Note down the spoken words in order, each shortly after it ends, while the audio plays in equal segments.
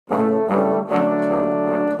Ethan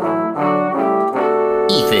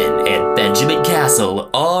and Benjamin Castle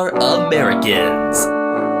are Americans.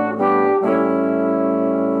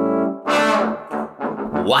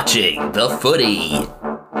 Watching the footy.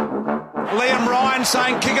 Liam Ryan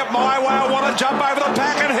saying, kick it my way, I want to jump over the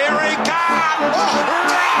pack, and here he comes!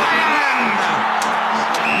 Ryan!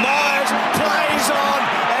 Myers plays on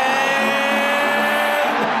and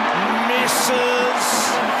misses.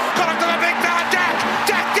 Got it to the big fella, Jack!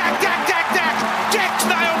 Jack's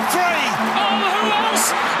nailed three! Oh, who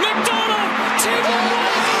else? McDonald!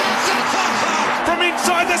 From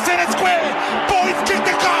inside the centre square, boys kick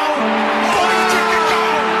the goal!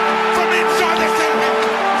 From inside the centre,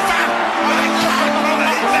 I can't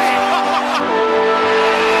believe that!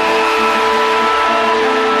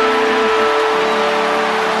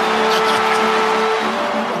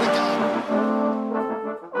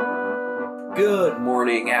 Good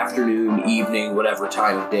morning, afternoon, evening, whatever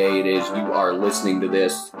time of day it is you are listening to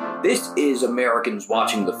this. This is Americans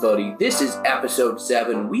Watching the Footy. This is episode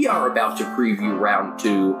 7. We are about to preview round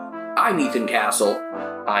 2. I'm Ethan Castle.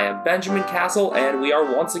 I am Benjamin Castle, and we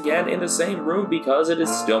are once again in the same room because it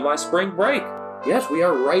is still my spring break. Yes, we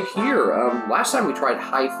are right here. Last time we tried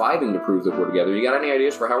high-fiving to prove that we're together. You got any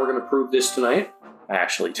ideas for how we're going to prove this tonight? I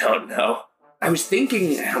actually don't know. I was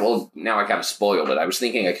thinking, well, now I kind of spoiled it. I was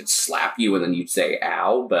thinking I could slap you and then you'd say,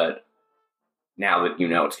 ow, but now that you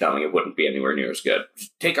know it's coming, it wouldn't be anywhere near as good.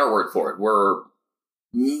 Just take our word for it. We're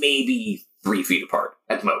maybe 3 feet apart,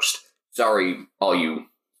 at most. Sorry, all you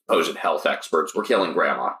supposed health experts. We're killing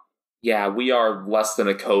Grandma. Yeah, we are less than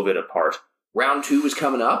a COVID apart. Round 2 is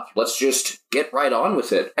coming up. Let's just get right on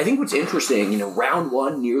with it. I think what's interesting, round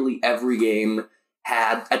 1, nearly every game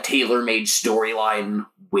had a tailor-made storyline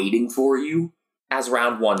waiting for you. As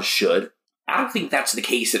round 1 should. I don't think that's the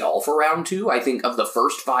case at all for round 2. I think of the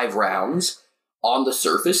first 5 rounds, on the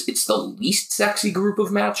surface, it's the least sexy group of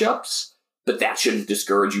matchups, but that shouldn't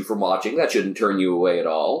discourage you from watching. That shouldn't turn you away at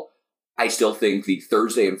all. I still think the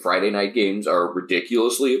Thursday and Friday night games are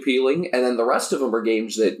ridiculously appealing, and then the rest of them are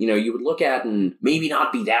games that, you would look at and maybe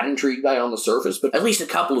not be that intrigued by on the surface, but at least a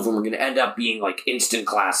couple of them are going to end up being, instant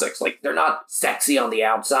classics. They're not sexy on the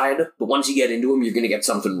outside, but once you get into them, you're going to get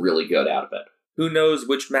something really good out of it. Who knows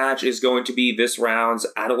which match is going to be this round's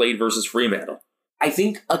Adelaide versus Fremantle? I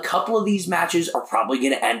think a couple of these matches are probably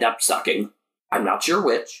going to end up sucking. I'm not sure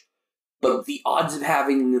which. But the odds of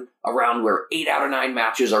having a round where 8 out of 9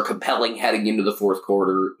 matches are compelling heading into the fourth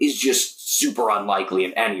quarter is just super unlikely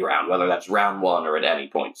in any round, whether that's round 1 or at any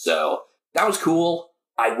point. So that was cool.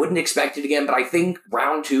 I wouldn't expect it again, but I think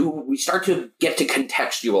round 2, we start to get to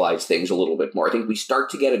contextualize things a little bit more. I think we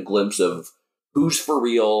start to get a glimpse of who's for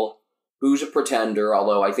real, who's a pretender,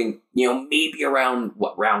 although I think, maybe around,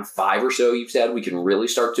 round 5 or so you've said, we can really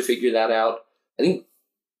start to figure that out. I think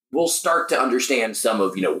we'll start to understand some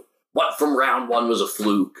of, what from round 1 was a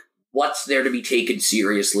fluke, what's there to be taken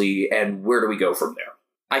seriously, and where do we go from there?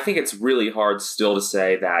 I think it's really hard still to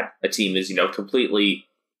say that a team is, completely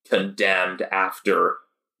condemned after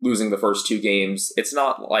losing the first 2 games. It's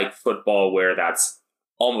not like football where that's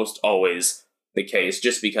almost always the case,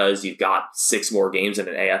 just because you've got 6 more games in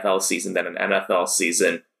an AFL season than an NFL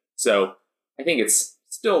season. So I think it's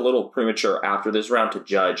still a little premature after this round to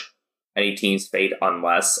judge any team's fate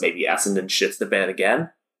unless maybe Essendon shits the bed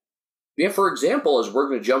again. Yeah, for example, as we're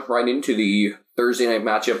going to jump right into the Thursday night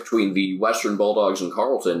matchup between the Western Bulldogs and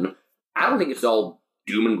Carlton, I don't think it's all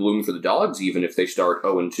doom and gloom for the Dogs, even if they start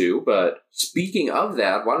 0-2. But speaking of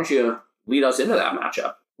that, why don't you lead us into that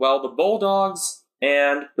matchup? Well, the Bulldogs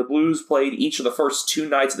and the Blues played each of the first 2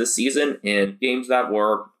 nights of the season in games that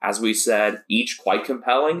were, as we said, each quite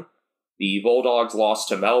compelling. The Bulldogs lost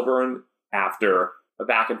to Melbourne after a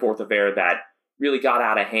back-and-forth affair that really got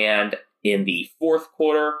out of hand in the fourth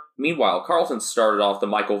quarter. Meanwhile, Carlton started off the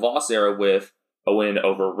Michael Voss era with a win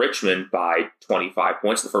over Richmond by 25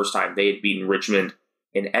 points, the first time they had beaten Richmond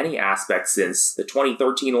in any aspect since the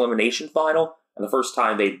 2013 elimination final, and the first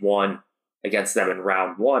time they'd won against them in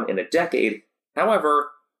round 1 in a decade.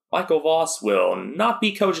 However, Michael Voss will not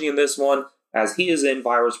be coaching in this one, as he is in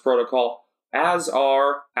virus protocol, as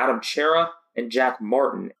are Adam Chera and Jack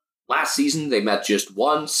Martin. Last season, they met just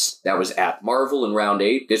once. That was at Marvel in round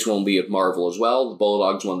 8. This one will be at Marvel as well. The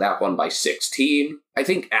Bulldogs won that one by 16. I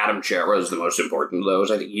think Adam Chera is the most important of those.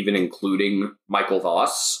 I think even including Michael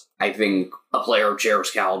Voss, I think a player of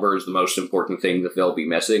Chera's caliber is the most important thing that they'll be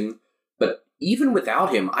missing. But even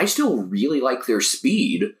without him, I still really like their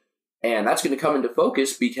speed. And that's going to come into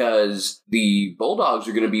focus because the Bulldogs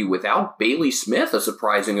are going to be without Bailey Smith, a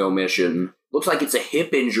surprising omission. Looks like it's a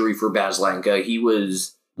hip injury for Baslenka. He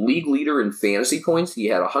was league leader in fantasy points. He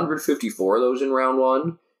had 154 of those in round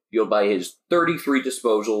 1. fueled by his 33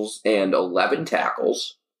 disposals and 11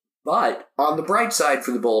 tackles. But on the bright side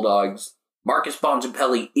for the Bulldogs, Marcus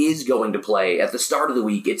Bontempelli is going to play. At the start of the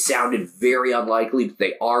week, it sounded very unlikely, but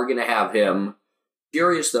they are going to have him.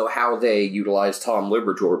 Curious, though, how they utilized Tom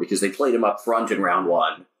Liberatore, because they played him up front in round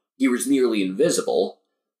 1. He was nearly invisible.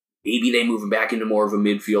 Maybe they move him back into more of a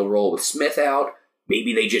midfield role with Smith out.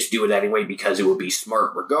 Maybe they just do it anyway because it would be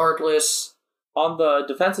smart regardless. On the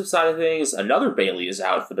defensive side of things, another Bailey is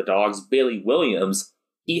out for the Dogs, Bailey Williams.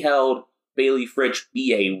 He held Bailey Fritsch,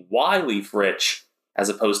 B.A. Wiley Fritsch, as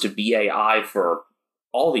opposed to B.A.I. for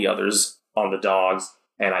all the others on the Dogs.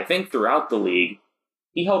 And I think throughout the league,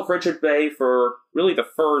 he held Fritsch at bay for really the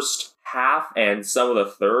first half and some of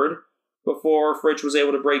the third before Fritsch was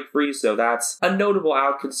able to break free, so that's a notable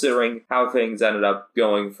out considering how things ended up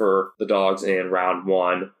going for the Dogs in round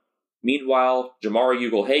 1. Meanwhile, Jamari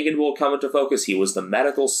Ugle-Hagan will come into focus. He was the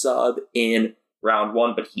medical sub in round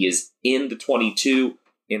 1, but he is in the 22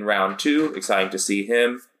 in round 2. Exciting to see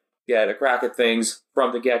him get a crack at things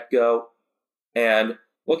from the get-go. And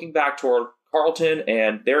looking back toward Carlton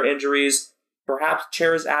and their injuries, perhaps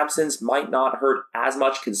Chair's absence might not hurt as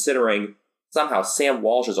much considering somehow Sam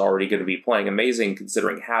Walsh is already going to be playing amazing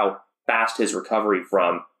considering how fast his recovery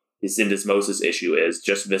from his syndesmosis issue is,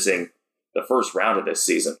 just missing the first round of this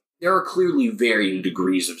season. There are clearly varying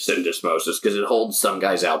degrees of syndesmosis because it holds some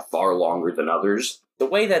guys out far longer than others. The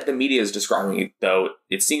way that the media is describing it, though,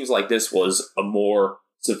 it seems like this was a more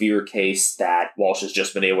severe case that Walsh has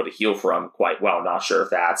just been able to heal from quite well. Not sure if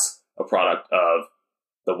that's a product of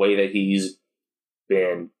the way that he's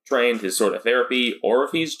been trained, his sort of therapy, or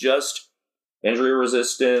if he's just injury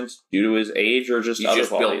resistant due to his age or just other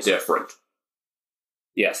qualities. Built different.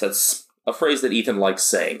 Yes, that's a phrase that Ethan likes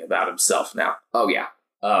saying about himself now. Oh, yeah.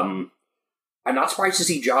 I'm not surprised to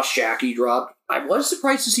see Josh Shackey drop. I was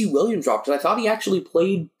surprised to see Williams drop because I thought he actually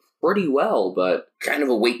played pretty well, but kind of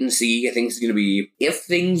a wait and see. I think it's going to be, if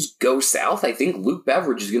things go south, I think Luke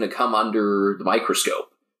Beveridge is going to come under the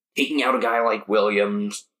microscope. Taking out a guy like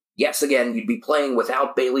Williams. Yes, again, you'd be playing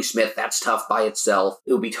without Bailey Smith. That's tough by itself.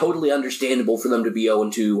 It would be totally understandable for them to be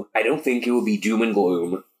 0-2. I don't think it would be doom and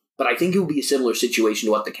gloom, but I think it would be a similar situation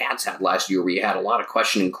to what the Cats had last year, where you had a lot of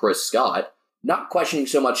questioning Chris Scott. Not questioning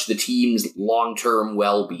so much the team's long-term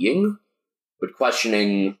well-being, but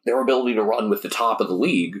questioning their ability to run with the top of the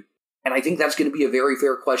league. And I think that's going to be a very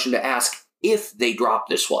fair question to ask if they drop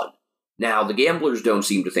this one. Now, the gamblers don't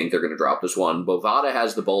seem to think they're going to drop this one. Bovada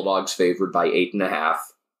has the Bulldogs favored by 8.5.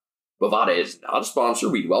 Bovada is not a sponsor.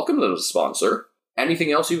 We'd welcome them as a sponsor.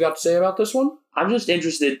 Anything else you've got to say about this one? I'm just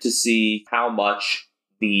interested to see how much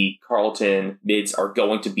the Carlton mids are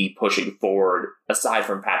going to be pushing forward, aside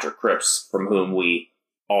from Patrick Cripps, from whom we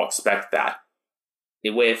all expect that.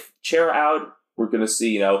 With Chair out, we're going to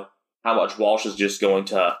see, how much Walsh is just going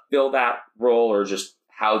to fill that role, or just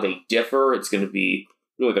how they differ. It's going to be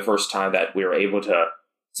really the first time that we're able to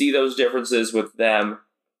see those differences with them,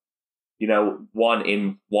 one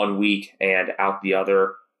in 1 week and out the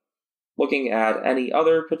other. Looking at any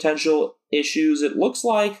other potential issues, it looks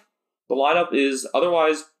like the lineup is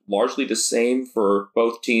otherwise largely the same for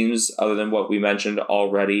both teams, other than what we mentioned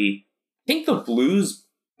already. I think the Blues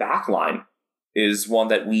backline is one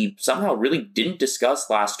that we somehow really didn't discuss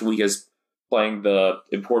last week as playing the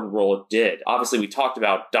important role it did. Obviously, we talked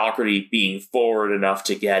about Doherty being forward enough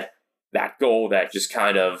to get that goal that just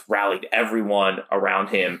kind of rallied everyone around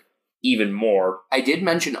him even more. I did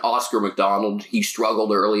mention Oscar McDonald. He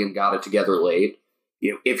struggled early and got it together late.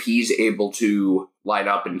 If he's able to line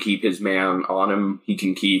up and keep his man on him, he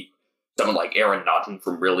can keep someone like Aaron Naughton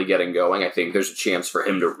from really getting going. I think there's a chance for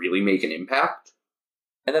him to really make an impact.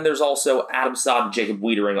 And then there's also Adam Saad and Jacob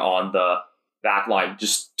Wiedering on the back line.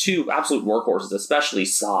 Just two absolute workhorses, especially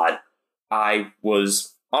Saad. I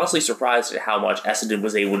was honestly surprised at how much Essendon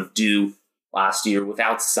was able to do last year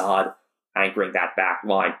without Saad anchoring that back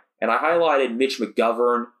line. And I highlighted Mitch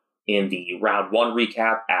McGovern in the round 1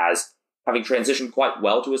 recap as having transitioned quite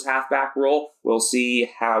well to his halfback role. We'll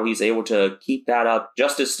see how he's able to keep that up.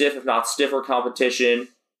 Just as stiff, if not stiffer, competition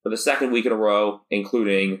for the second week in a row,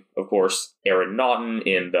 including, of course, Aaron Naughton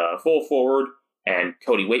in the full forward and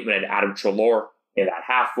Cody Waitman and Adam Treloar in that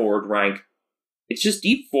half forward rank. It's just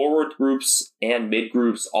deep forward groups and mid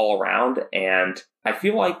groups all around, and I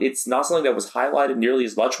feel like it's not something that was highlighted nearly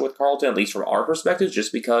as much with Carlton, at least from our perspective,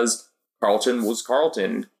 just because Carlton was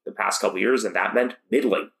Carlton the past couple years, and that meant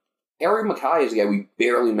middling. Harry Mackay is a guy we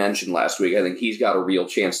barely mentioned last week. I think he's got a real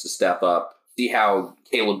chance to step up. See how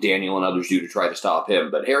Caleb Daniel and others do to try to stop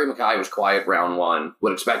him. But Harry Mackay was quiet round 1.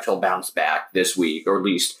 Would expect he'll bounce back this week, or at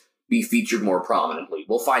least be featured more prominently.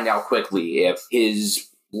 We'll find out quickly if his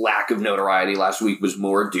lack of notoriety last week was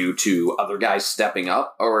more due to other guys stepping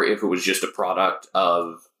up, or if it was just a product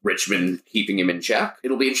of Richmond keeping him in check.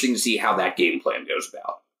 It'll be interesting to see how that game plan goes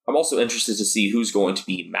about. I'm also interested to see who's going to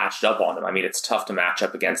be matched up on him. I mean, it's tough to match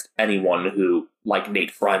up against anyone who, like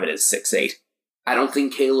Nate Fryman, is 6'8". I don't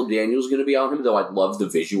think Caleb Daniels is going to be on him, though I'd love the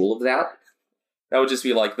visual of that. That would just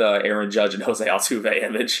be like the Aaron Judge and Jose Altuve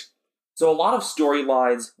image. So a lot of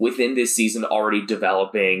storylines within this season already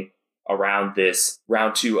developing around this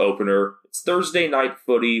round 2 opener. It's Thursday night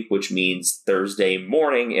footy, which means Thursday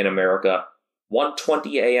morning in America.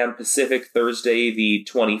 1:20 a.m. Pacific, Thursday the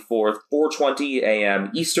 24th, 4:20 a.m.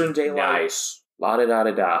 Eastern Daylight. Nice.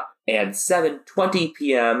 La-da-da-da-da. And 7:20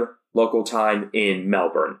 p.m. local time in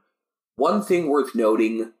Melbourne. One thing worth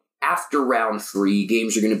noting, after round 3,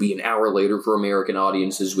 games are going to be an hour later for American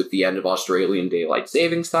audiences with the end of Australian Daylight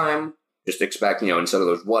Savings Time. Just expect, instead of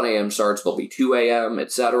those 1 a.m. starts, there'll be 2 a.m.,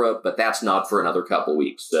 etc., but that's not for another couple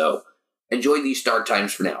weeks, so enjoy these start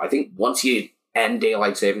times for now. I think once you end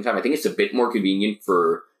Daylight Saving Time, I think it's a bit more convenient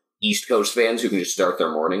for East Coast fans who can just start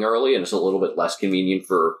their morning early, and it's a little bit less convenient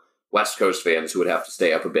for West Coast fans who would have to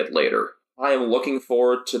stay up a bit later. I am looking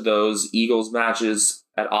forward to those Eagles matches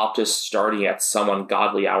at Optus starting at some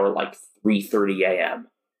ungodly hour like 3:30 a.m.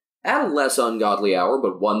 At a less ungodly hour,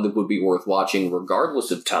 but one that would be worth watching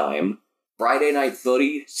regardless of time, Friday night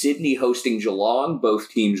footy, Sydney hosting Geelong, both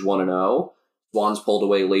teams 1-0. Swans pulled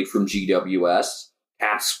away late from GWS.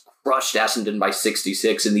 Cats crushed Essendon by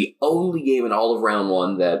 66 in the only game in all of round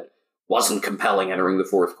 1 that wasn't compelling entering the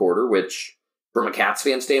fourth quarter, which, from a Cats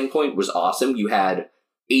fan standpoint, was awesome. You had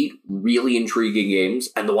 8 really intriguing games,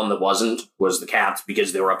 and the one that wasn't was the Cats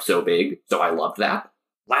because they were up so big, so I loved that.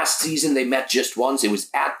 Last season, they met just once. It was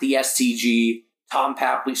at the SCG. Tom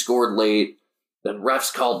Papley scored late. Then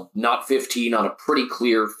refs called not 15 on a pretty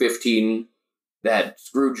clear 15 that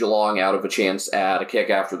screwed Geelong out of a chance at a kick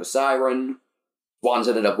after the siren. Swans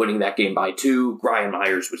ended up winning that game by 2. Brian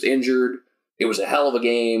Myers was injured. It was a hell of a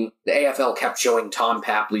game. The AFL kept showing Tom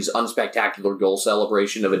Papley's unspectacular goal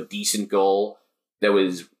celebration of a decent goal that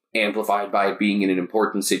was amplified by it being in an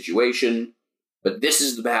important situation. But this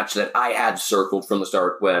is the match that I had circled from the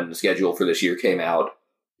start when the schedule for this year came out.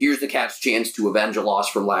 Here's the Cats' chance to avenge a loss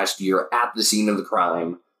from last year at the scene of the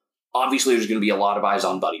crime. Obviously, there's going to be a lot of eyes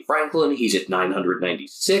on Buddy Franklin. He's at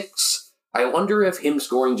 996. I wonder if him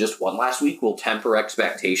scoring just 1 last week will temper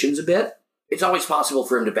expectations a bit. It's always possible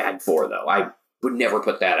for him to bag 4, though. I would never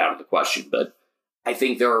put that out of the question, but I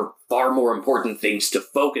think there are far more important things to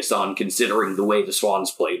focus on considering the way the Swans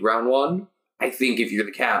played round 1. I think if you're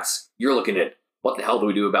the Cats, you're looking at, what the hell do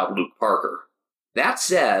we do about Luke Parker? That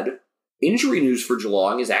said, injury news for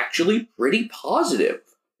Geelong is actually pretty positive.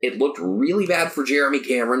 It looked really bad for Jeremy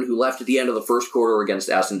Cameron, who left at the end of the first quarter against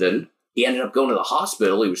Essendon. He ended up going to the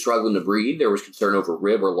hospital. He was struggling to breathe. There was concern over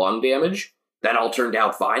rib or lung damage. That all turned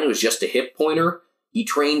out fine. It was just a hip pointer. He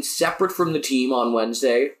trained separate from the team on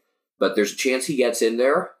Wednesday, but there's a chance he gets in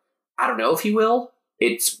there. I don't know if he will.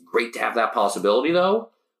 It's great to have that possibility, though.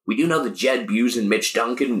 We do know that Jed Buse and Mitch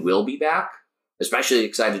Duncan will be back. Especially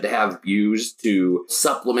excited to have Buse to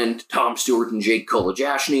supplement Tom Stewart and Jake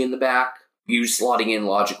Kolajashny in the back. Buse slotting in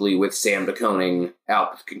logically with Sam DeConing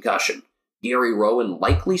out with concussion. Gary Rowan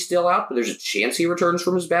likely still out, but there's a chance he returns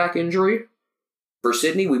from his back injury. For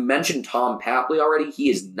Sydney, we mentioned Tom Papley already. He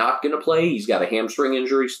is not going to play. He's got a hamstring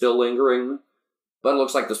injury still lingering. But it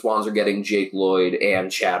looks like the Swans are getting Jake Lloyd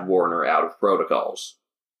and Chad Warner out of protocols.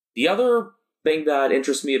 The other thing that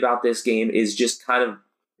interests me about this game is just kind of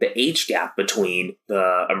the age gap between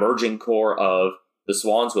the emerging core of the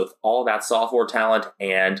Swans with all that sophomore talent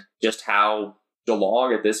and just how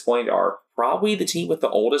Geelong at this point are probably the team with the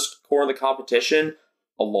oldest core in the competition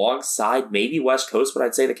alongside maybe West Coast, but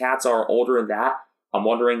I'd say the Cats are older in that. I'm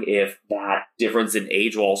wondering if that difference in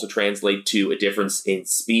age will also translate to a difference in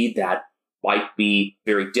speed that might be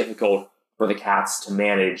very difficult for the Cats to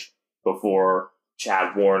manage before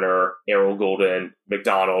Chad Warner, Errol Goulden,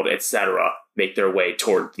 McDonald, etc. make their way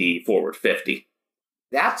toward the forward 50.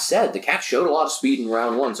 That said, the Cats showed a lot of speed in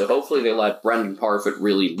round 1, so hopefully they let Brendan Parfitt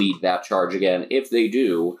really lead that charge again. If they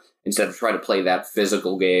do, instead of trying to play that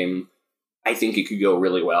physical game, I think it could go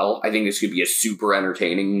really well. I think this could be a super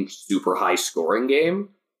entertaining, super high-scoring game,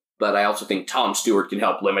 but I also think Tom Stewart can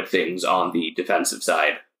help limit things on the defensive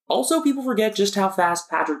side. Also, people forget just how fast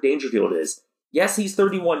Patrick Dangerfield is. Yes, he's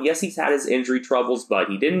 31. Yes, he's had his injury troubles, but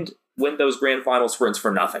he didn't win those grand final sprints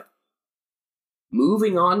for nothing.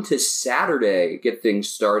 Moving on to Saturday, get things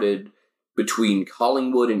started between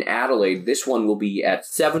Collingwood and Adelaide. This one will be at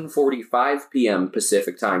 7:45 p.m.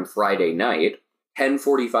 Pacific time Friday night,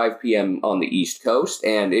 10:45 p.m. on the East Coast.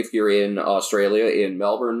 And if you're in Australia, in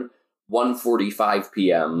Melbourne, 1:45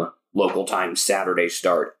 p.m. local time Saturday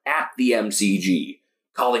start at the MCG.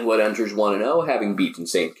 Collingwood enters 1-0, having beaten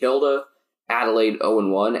St Kilda. Adelaide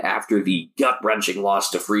 0-1 after the gut-wrenching loss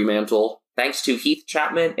to Fremantle. Thanks to Heath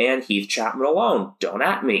Chapman and Heath Chapman alone. Don't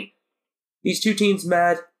at me. These two teams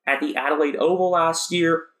met at the Adelaide Oval last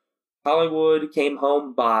year. Collingwood came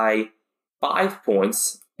home by 5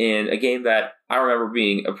 points in a game that I remember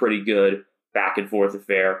being a pretty good back-and-forth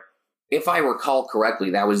affair. If I recall correctly,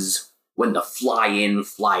 that was when the fly-in,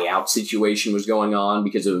 fly-out situation was going on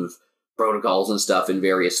because of protocols and stuff in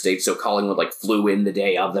various states. So Collingwood flew in the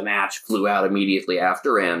day of the match, flew out immediately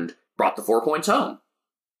after, and brought the 4 points home.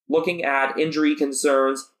 Looking at injury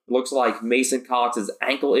concerns, looks like Mason Cox's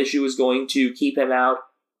ankle issue is going to keep him out.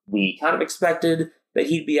 We kind of expected that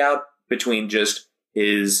he'd be out between just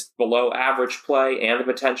his below-average play and the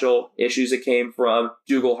potential issues that came from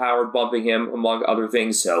Dougal Howard bumping him, among other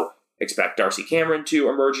things. So expect Darcy Cameron to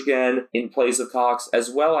emerge again in place of Cox, as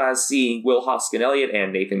well as seeing Will Hoskin-Elliott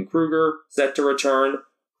and Nathan Kruger set to return.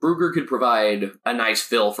 Kruger could provide a nice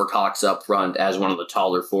fill for Cox up front as one of the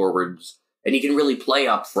taller forwards, and he can really play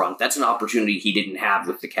up front. That's an opportunity he didn't have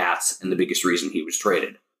with the Cats, and the biggest reason he was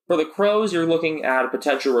traded. For the Crows, you're looking at a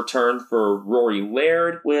potential return for Rory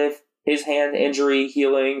Laird, with his hand injury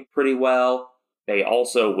healing pretty well. They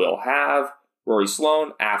also will have Rory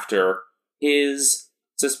Sloane after his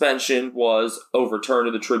suspension was overturned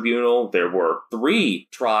to the tribunal. There were 3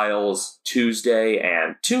 trials Tuesday,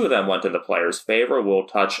 and 2 of them went in the players' favor. We'll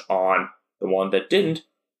touch on the one that didn't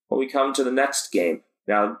when we come to the next game.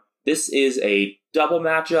 Now, this is a double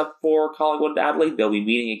matchup for Collingwood and Adelaide. They'll be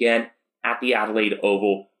meeting again at the Adelaide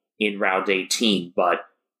Oval in round 18. But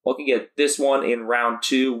looking at this one in round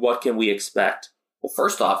 2, what can we expect? Well,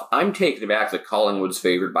 first off, I'm taken aback that Collingwood's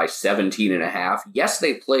favored by 17.5. Yes,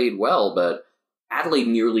 they played well, but Adelaide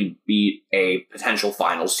nearly beat a potential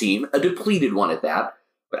finals team, a depleted one at that.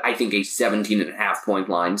 But I think a 17.5 point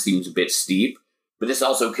line seems a bit steep. But this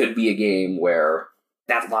also could be a game where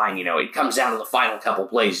that line, it comes down to the final couple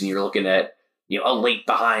plays and you're looking at, a late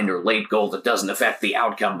behind or late goal that doesn't affect the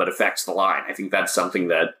outcome but affects the line. I think that's something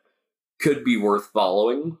that could be worth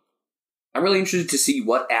following. I'm really interested to see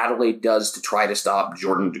what Adelaide does to try to stop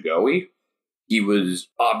Jordan De Goey. He was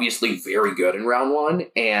obviously very good in round 1,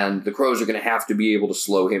 and the Crows are going to have to be able to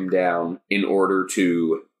slow him down in order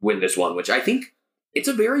to win this one, which I think it's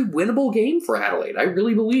a very winnable game for Adelaide. I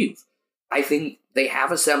really believe. I think they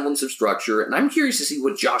have a semblance of structure, and I'm curious to see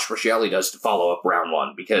what Josh Rochelli does to follow up round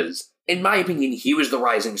 1, because, in my opinion, he was the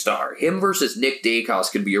rising star. Him versus Nick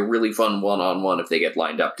Dacos could be a really fun one-on-one if they get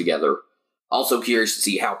lined up together. Also curious to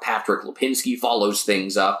see how Patrick Lipinski follows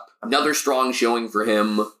things up. Another strong showing for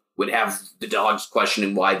him would have the Dogs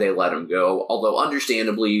questioning why they let him go, although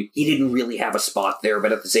understandably, he didn't really have a spot there,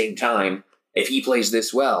 but at the same time, if he plays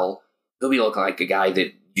this well, he'll be looking like a guy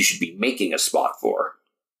that you should be making a spot for.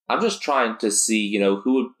 I'm just trying to see,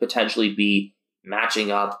 who would potentially be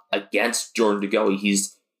matching up against Jordan De Goey.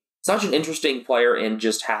 He's such an interesting player in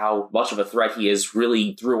just how much of a threat he is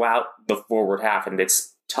really throughout the forward half, and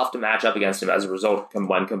it's tough to match up against him as a result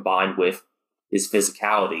when combined with his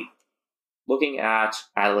physicality. Looking at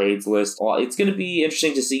Adelaide's list, well, it's going to be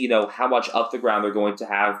interesting to see, how much up the ground they're going to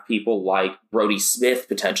have people like Brodie Smith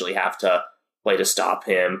potentially have to play to stop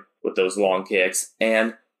him with those long kicks.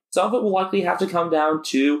 And some of it will likely have to come down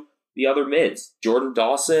to the other mids. Jordan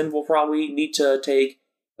Dawson will probably need to take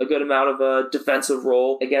a good amount of a defensive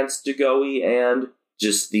role against De Goey, and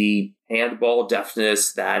just the handball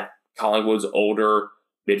deftness that Collingwood's older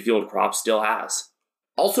midfield crop still has.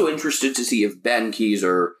 Also interested to see if Ben Keys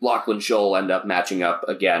or Lachlan Scholl end up matching up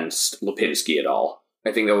against Lipinski at all.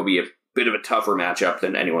 I think that would be a bit of a tougher matchup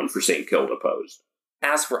than anyone for St Kilda posed.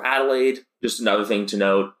 As for Adelaide, just another thing to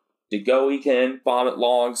note, De Goey can bomb it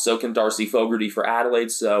long, so can Darcy Fogarty for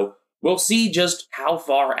Adelaide, so we'll see just how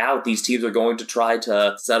far out these teams are going to try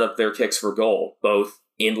to set up their kicks for goal, both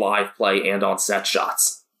in live play and on set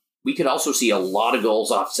shots. We could also see a lot of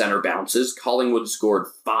goals off center bounces. Collingwood scored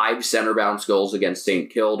 5 center bounce goals against St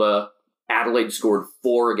Kilda. Adelaide scored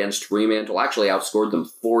 4 against Fremantle, actually outscored them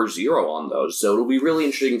 4-0 on those. So it'll be really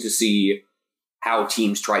interesting to see how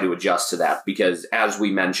teams try to adjust to that, because as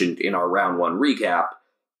we mentioned in our round 1 recap,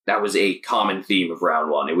 that was a common theme of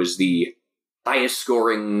round 1. It was the highest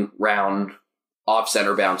scoring round off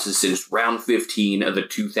center bounces since round 15 of the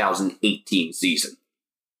 2018 season.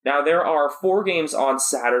 Now, there are 4 games on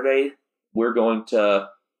Saturday. We're going to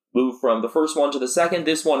move from the first one to the second.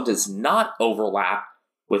 This one does not overlap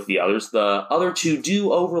with the others. The other 2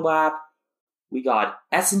 do overlap. We got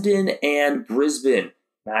Essendon and Brisbane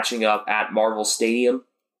matching up at Marvel Stadium.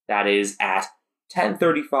 That is at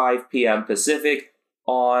 10:35 p.m. Pacific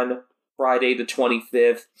on Friday the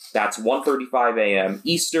 25th. That's 1:35 a.m.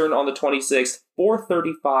 Eastern on the 26th,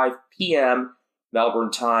 4:35 p.m.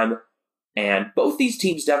 Melbourne time. And both these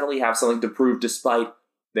teams definitely have something to prove despite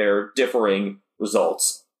their differing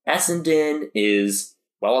results. Essendon is,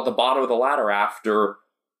 well, at the bottom of the ladder after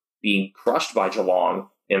being crushed by Geelong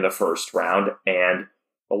in the first round, and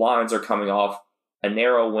the Lions are coming off a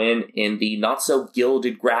narrow win in the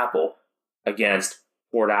not-so-gilded grapple against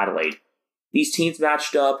Port Adelaide. These teams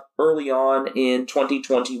matched up early on in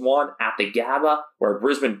 2021 at the Gabba, where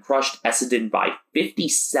Brisbane crushed Essendon by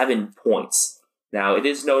 57 points. Now, it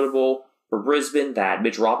is notable for Brisbane that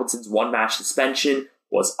Mitch Robinson's one-match suspension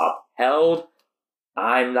was upheld.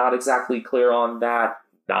 I'm not exactly clear on that,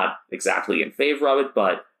 not exactly in favor of it,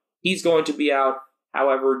 but he's going to be out.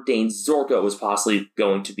 However, Dane Zorko is possibly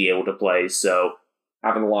going to be able to play, so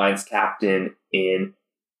having the Lions captain in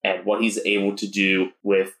and what he's able to do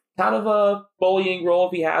with kind of a bullying role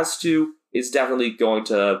if he has to is definitely going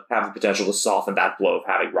to have the potential to soften that blow of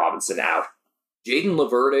having Robinson out. Jaden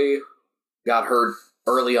Laverde got hurt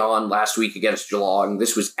early on last week against Geelong.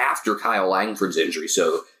 This was after Kyle Langford's injury,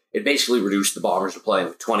 so it basically reduced the Bombers to playing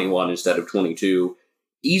with 21 instead of 22.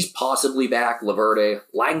 He's possibly back, Laverde.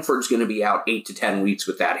 Langford's going to be out 8 to 10 weeks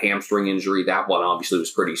with that hamstring injury. That one obviously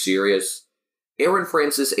was pretty serious. Aaron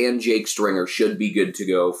Francis and Jake Stringer should be good to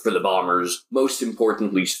go for the Bombers. Most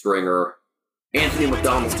importantly, Stringer. Anthony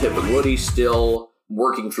McDonald, Tip and Woody still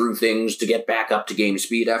working through things to get back up to game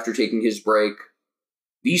speed after taking his break.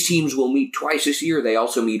 These teams will meet twice this year. They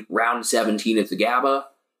also meet round 17 at the Gabba.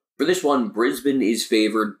 For this one, Brisbane is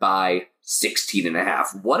favored by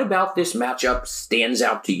 16.5. What about this matchup stands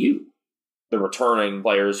out to you? The returning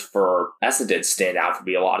players for Essendon stand out for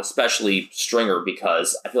me a lot, especially Stringer,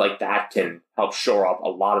 because I feel like that can help shore up a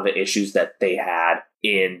lot of the issues that they had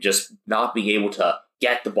in just not being able to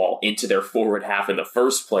get the ball into their forward half in the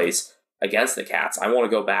first place against the Cats. I want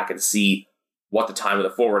to go back and see what the time of the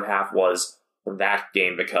forward half was from that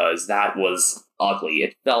game, because that was ugly.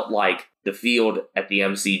 It felt like the field at the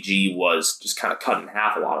MCG was just kind of cut in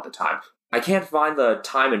half a lot of the time. I can't find the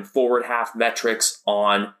time and forward half metrics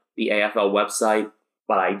on the AFL website,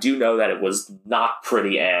 but I do know that it was not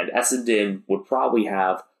pretty, and Essendon would probably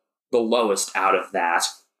have the lowest out of that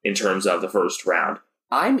in terms of the first round.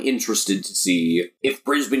 I'm interested to see if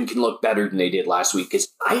Brisbane can look better than they did last week, because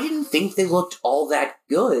I didn't think they looked all that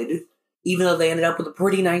good, even though they ended up with a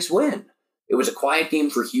pretty nice win. It was a quiet game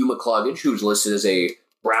for Hugh McCluggage, who's listed as a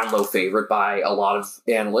Brownlow favorite by a lot of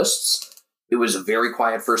analysts. It was a very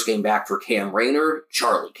quiet first game back for Cam Rayner.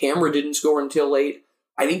 Charlie Camera didn't score until late.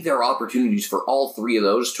 I think there are opportunities for all three of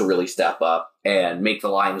those to really step up and make the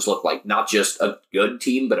Lions look like not just a good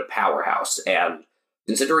team, but a powerhouse. And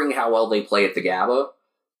considering how well they play at the Gabba,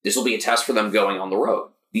 this will be a test for them going on the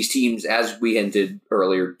road. These teams, as we hinted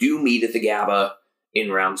earlier, do meet at the Gabba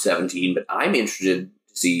in round 17, but I'm interested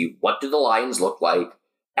to see what do the Lions look like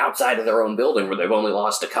outside of their own building, where they've only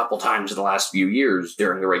lost a couple times in the last few years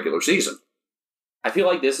during the regular season. I feel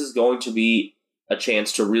like this is going to be a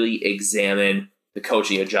chance to really examine the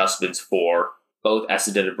coaching adjustments for both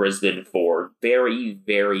Essendon and Brisbane for very,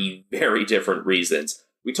 very, very different reasons.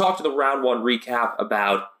 We talked in the round one recap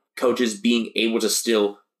about coaches being able to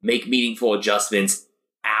still make meaningful adjustments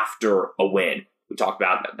after a win. We talked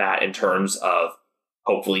about that in terms of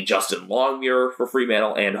hopefully Justin Longmuir for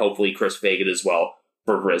Fremantle and hopefully Chris Fagan as well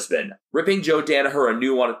for Brisbane. Ripping Joe Danaher a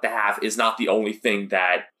new one at the half is not the only thing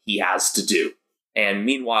that he has to do. And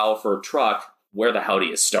meanwhile, for Truck, where the hell do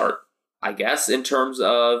you start? I guess in terms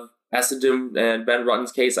of Essendon and Ben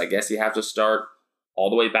Rutten's case, I guess you have to start all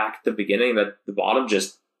the way back at the beginning, at the bottom,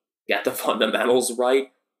 just get the fundamentals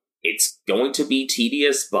right. It's going to be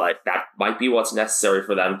tedious, but that might be what's necessary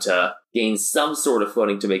for them to gain some sort of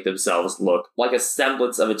footing to make themselves look like a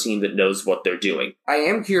semblance of a team that knows what they're doing. I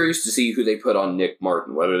am curious to see who they put on Nick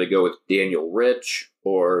Martin, whether they go with Daniel Rich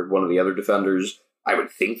or one of the other defenders. I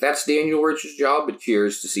would think that's Daniel Rich's job, but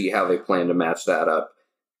curious to see how they plan to match that up.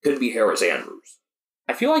 Could be Harris Andrews.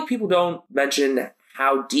 I feel like people don't mention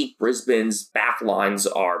how deep Brisbane's back lines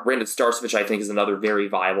are. Brandon Starcevich, I think, is another very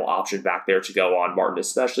viable option back there to go on Martin,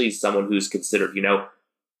 especially someone who's considered,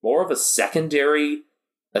 more of a secondary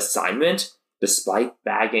assignment despite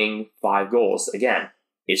bagging 5 goals. Again,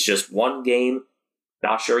 it's just one game.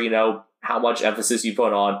 Not sure, how much emphasis you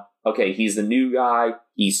put on, okay, he's the new guy,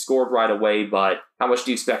 he scored right away, but how much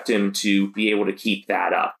do you expect him to be able to keep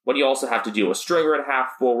that up? But you also have to deal with Stringer at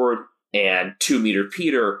half forward and 2-meter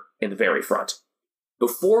Peter in the very front.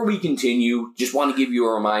 Before we continue, just want to give you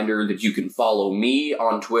a reminder that you can follow me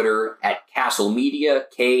on Twitter at Castle Media,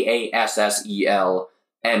 Kassel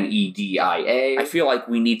Media. I feel like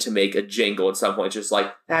we need to make a jingle at some point, just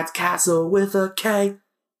like, that's Castle with a K.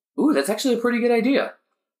 Ooh, that's actually a pretty good idea.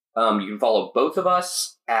 You can follow both of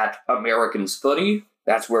us at Americans Footy.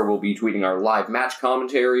 That's where we'll be tweeting our live match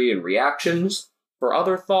commentary and reactions. For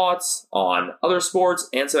other thoughts on other sports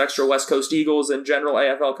and some extra West Coast Eagles and general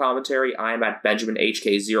AFL commentary, I am at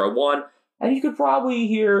BenjaminHK01, and you could probably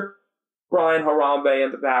hear Brian Harambe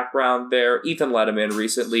in the background there. Ethan Letterman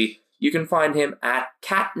recently. You can find him at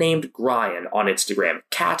Cat Named Brian on Instagram.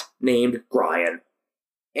 Cat Named Brian.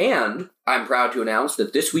 And I'm proud to announce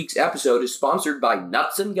that this week's episode is sponsored by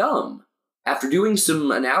Nuts and Gum. After doing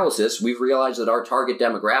some analysis, we've realized that our target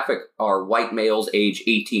demographic are white males age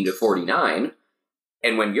 18 to 49.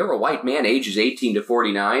 And when you're a white man ages 18 to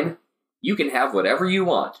 49, you can have whatever you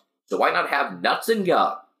want. So why not have Nuts and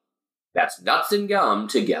Gum? That's Nuts and Gum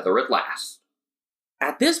together at last.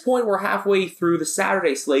 At this point, we're halfway through the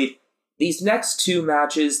Saturday slate. These next two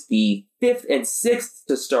matches, the 5th and 6th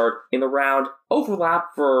to start in the round, overlap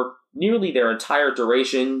for nearly their entire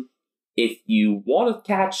duration. If you want to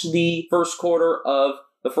catch the first quarter of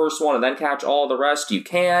the first one and then catch all the rest, you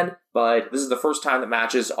can. But this is the first time that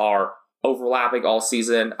matches are overlapping all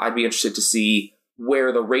season. I'd be interested to see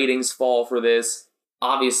where the ratings fall for this.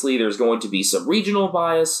 Obviously, there's going to be some regional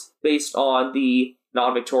bias based on the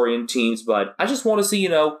non-Victorian teams, but I just want to see,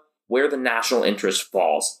 where the national interest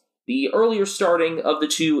falls. The earlier starting of the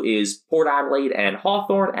two is Port Adelaide and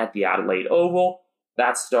Hawthorn at the Adelaide Oval.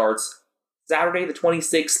 That starts Saturday the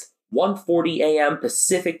 26th, 1:40 a.m.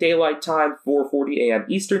 Pacific Daylight Time, 4:40 a.m.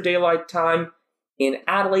 Eastern Daylight Time. In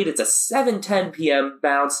Adelaide, it's a 7:10 p.m.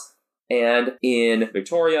 bounce. And in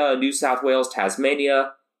Victoria, New South Wales,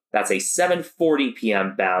 Tasmania, that's a 7:40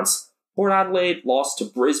 p.m. bounce. Port Adelaide lost to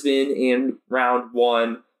Brisbane in round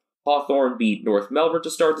 1. Hawthorn beat North Melbourne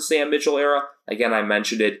to start the Sam Mitchell era. Again, I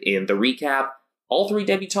mentioned it in the recap. All three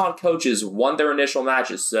debutant coaches won their initial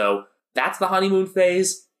matches, so that's the honeymoon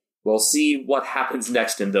phase. We'll see what happens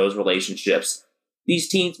next in those relationships. These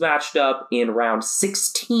teams matched up in round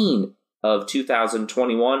 16 of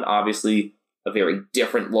 2021. Obviously, a very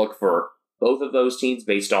different look for both of those teams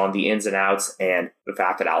based on the ins and outs and the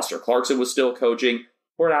fact that Alistair Clarkson was still coaching.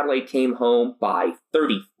 Port Adelaide came home by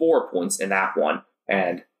 34 points in that one.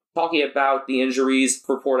 And talking about the injuries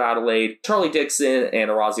for Port Adelaide, Charlie Dixon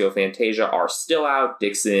and Orazio Fantasia are still out.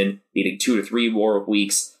 Dixon needing 2 to 3 more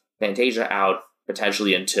weeks. Fantasia out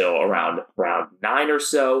potentially until around round 9 or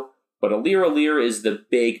so. But Alir is the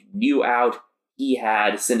big new out. He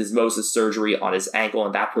had syndesmosis surgery on his ankle,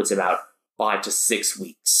 and that puts him out 5 to 6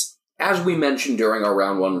 weeks. As we mentioned during our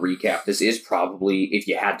round 1 recap, this is probably, if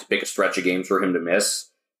you had to pick a stretch of games for him to miss,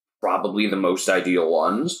 probably the most ideal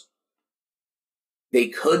ones. They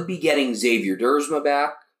could be getting Xavier Dersma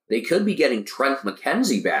back. They could be getting Trent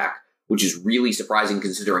McKenzie back, which is really surprising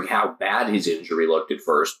considering how bad his injury looked at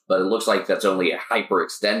first. But it looks like that's only a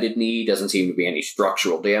hyperextended knee. Doesn't seem to be any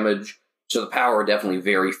structural damage. So the Power are definitely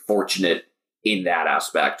very fortunate in that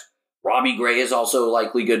aspect. Robbie Gray is also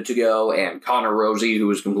likely good to go, and Connor Rosie, who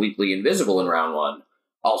was completely invisible in round 1,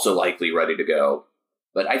 also likely ready to go.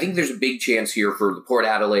 But I think there's a big chance here for the Port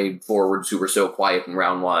Adelaide forwards who were so quiet in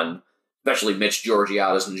round 1, especially Mitch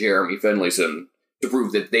Georgiadis and Jeremy Finlayson, to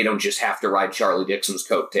prove that they don't just have to ride Charlie Dixon's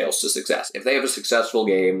coattails to success. If they have a successful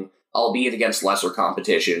game, albeit against lesser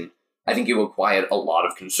competition, I think it will quiet a lot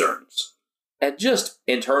of concerns. And just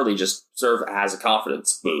internally just serve as a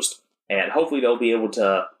confidence boost. And hopefully they'll be able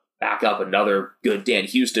to back up another good Dan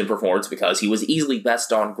Houston performance because he was easily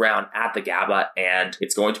best on ground at the Gabba, and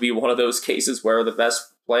it's going to be one of those cases where the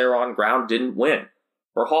best player on ground didn't win.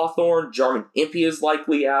 For Hawthorn, Jarman Impey is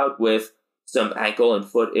likely out with some ankle and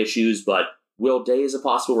foot issues, but Will Day is a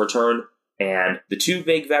possible return, and the two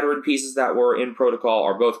big veteran pieces that were in protocol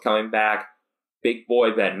are both coming back, big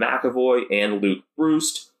boy Ben McAvoy and Luke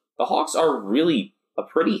Brust. The Hawks are really a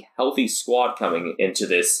pretty healthy squad coming into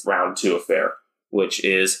this round 2 affair, which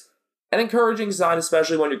is an encouraging sign,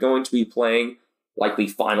 especially when you're going to be playing likely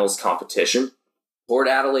finals competition. Port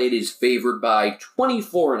Adelaide is favored by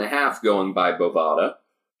 24.5 going by Bovada.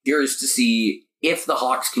 Curious to see if the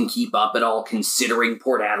Hawks can keep up at all considering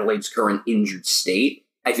Port Adelaide's current injured state.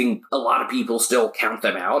 I think a lot of people still count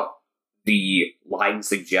them out. The line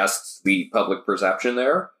suggests the public perception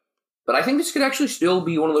there. But I think this could actually still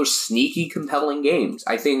be one of those sneaky, compelling games.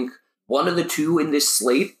 I think one of the two in this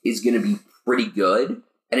slate is going to be pretty good,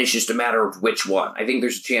 and it's just a matter of which one. I think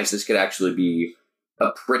there's a chance this could actually be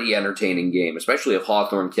a pretty entertaining game, especially if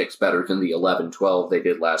Hawthorn kicks better than the 11-12 they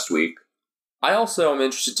did last week. I also am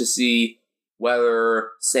interested to see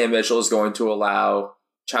whether Sam Mitchell is going to allow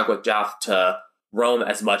Changkwek Jaff to roam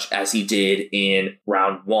as much as he did in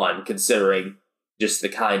round 1, considering just the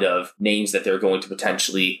kind of names that they're going to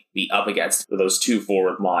potentially be up against for those two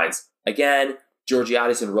forward lines. Again,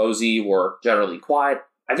 Georgiadis and Rosie were generally quiet.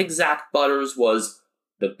 I think Zach Butters was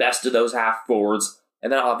the best of those half forwards.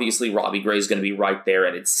 And then obviously Robbie Gray is going to be right there,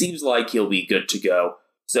 and it seems like he'll be good to go.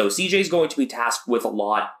 So CJ's going to be tasked with a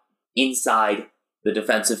lot inside the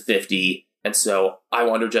defensive 50, and so I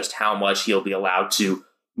wonder just how much he'll be allowed to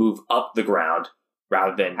move up the ground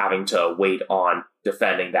rather than having to wait on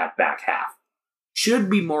defending that back half. Should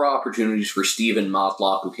be more opportunities for Steven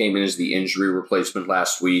Motlop, who came in as the injury replacement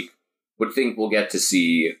last week. Would think we'll get to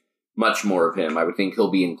see much more of him. I would think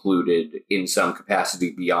he'll be included in some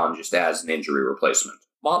capacity beyond just as an injury replacement.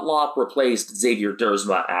 Motlop replaced Xavier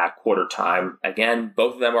Dersma at quarter time. Again,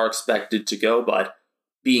 both of them are expected to go, but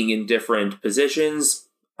being in different positions,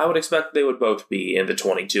 I would expect they would both be in the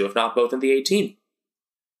 22, if not both in the 18.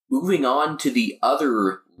 Moving on to the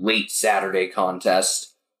other late Saturday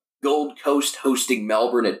contest, Gold Coast hosting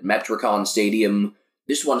Melbourne at Metricon Stadium.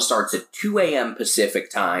 This one starts at 2 a.m.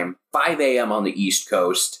 Pacific time, 5 a.m. on the East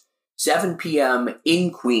Coast, 7 p.m.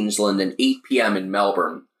 in Queensland, and 8 p.m. in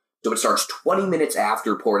Melbourne. So it starts 20 minutes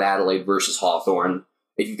after Port Adelaide versus Hawthorn.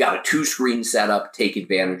 If you've got a two-screen setup, take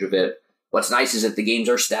advantage of it. What's nice is that the games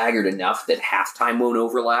are staggered enough that halftime won't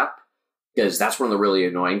overlap, because that's one of the really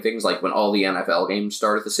annoying things, like when all the NFL games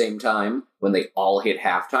start at the same time, when they all hit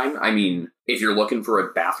halftime. I mean, if you're looking for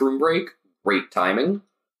a bathroom break, great timing,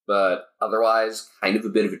 but otherwise, kind of a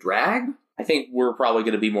bit of a drag. I think we're probably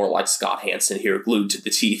going to be more like Scott Hansen here, glued to the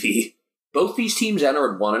TV. Both these teams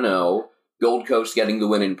enter at 1-0, Gold Coast getting the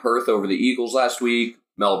win in Perth over the Eagles last week,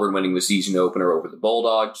 Melbourne winning the season opener over the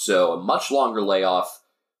Bulldogs, so a much longer layoff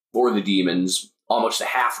for the Demons, almost a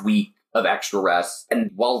half week of extra rest.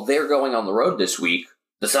 And while they're going on the road this week,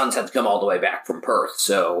 the Suns had to come all the way back from Perth,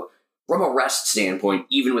 so from a rest standpoint,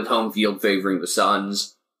 even with home field favoring the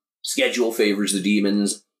Suns, schedule favors the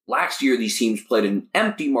Demons. Last year, these teams played an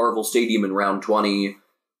empty Marvel Stadium in round 20,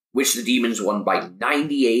 which the Demons won by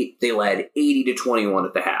 98. They led 80-21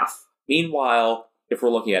 at the half. Meanwhile, if we're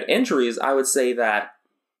looking at injuries, I would say that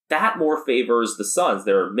more favors the Suns.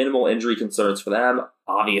 There are minimal injury concerns for them.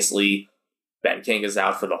 Obviously, Ben King is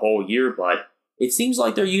out for the whole year, but it seems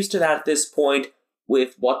like they're used to that at this point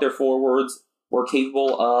with what their forwards were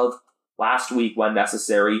capable of last week when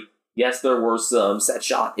necessary. Yes, there were some set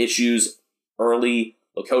shot issues early.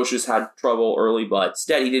 Lukosius had trouble early, but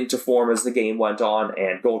steadied into form as the game went on,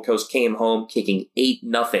 and Gold Coast came home kicking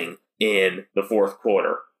 8-0 in the fourth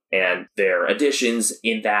quarter. And their additions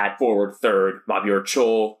in that forward third, Mabur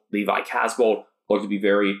Chol, Levi Casbolt, look to be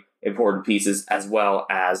very important pieces, as well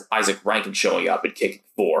as Isaac Rankin showing up and kicking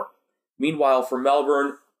 4. Meanwhile, for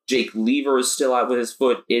Melbourne, Jake Lever is still out with his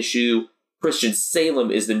foot issue. Christian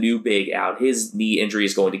Salem is the new big out. His knee injury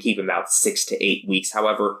is going to keep him out 6 to 8 weeks.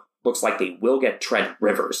 However, looks like they will get Trent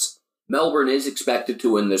Rivers. Melbourne is expected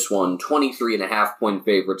to win this one, 23.5-point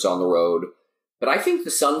favorites on the road. But I think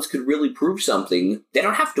the Suns could really prove something. They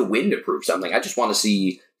don't have to win to prove something. I just want to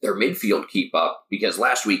see their midfield keep up, because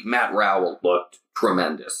last week Matt Rowell looked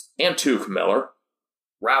tremendous. And Tuke Miller.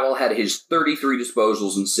 Rowell had his 33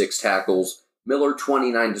 disposals and 6 tackles. Miller,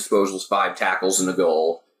 29 disposals, 5 tackles, and a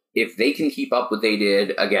goal. If they can keep up what they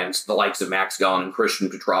did against the likes of Max Gawn and Christian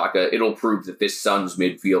Petrarca, it'll prove that this Suns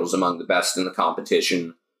midfield is among the best in the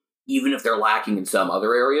competition, even if they're lacking in some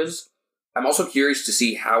other areas. I'm also curious to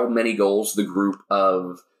see how many goals the group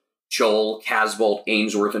of Chol, Casbolt,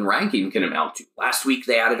 Ainsworth, and Rankin can amount to. Last week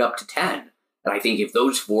they added up to 10, and I think if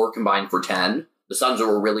those 4 combine for 10, the Suns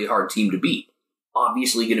are a really hard team to beat.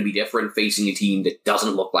 Obviously going to be different facing a team that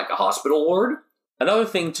doesn't look like a hospital ward. Another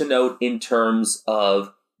thing to note in terms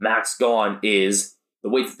of Max Gawn is the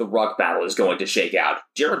way that the ruck battle is going to shake out.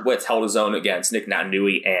 Jared Witz held his own against Nick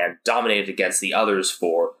Natanui and dominated against the others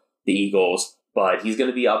for the Eagles, but he's going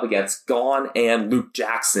to be up against Gawn and Luke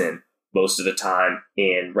Jackson most of the time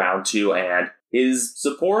in round 2, and his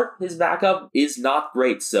support, his backup, is not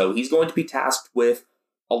great, so he's going to be tasked with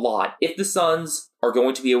a lot. If the Suns are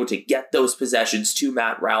going to be able to get those possessions to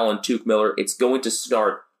Matt Rowell and Tuke Miller, it's going to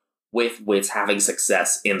start with Witz having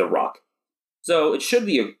success in the ruck. So it should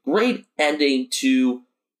be a great ending to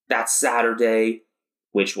that Saturday,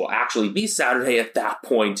 which will actually be Saturday at that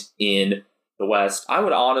point in the West. I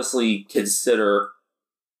would honestly consider,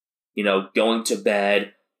 going to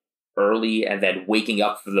bed early and then waking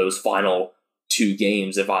up for those final 2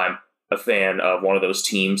 games if I'm a fan of one of those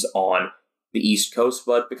teams on the East Coast.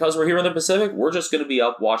 But because we're here in the Pacific, we're just going to be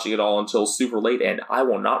up watching it all until super late, and I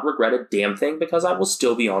will not regret a damn thing because I will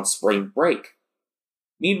still be on spring break.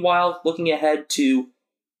 Meanwhile, looking ahead to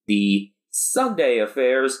the Sunday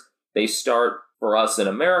affairs, they start for us in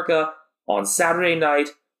America on Saturday night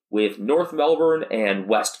with North Melbourne and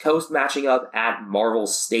West Coast matching up at Marvel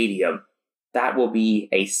Stadium. That will be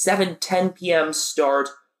a 7:10 p.m. start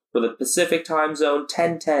for the Pacific time zone,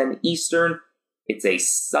 10:10 Eastern. It's a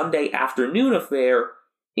Sunday afternoon affair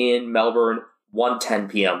in Melbourne,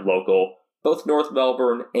 1:10 p.m. local. Both North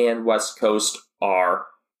Melbourne and West Coast are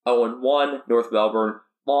 0-1. North Melbourne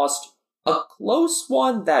lost a close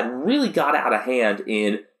one that really got out of hand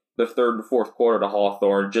in the third and fourth quarter to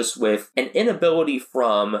Hawthorn, just with an inability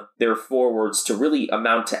from their forwards to really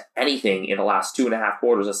amount to anything in the last 2.5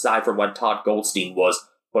 quarters, aside from when Todd Goldstein was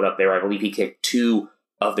put up there. I believe he kicked 2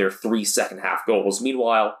 of their 3 second-half goals.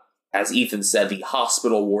 Meanwhile, as Ethan said, the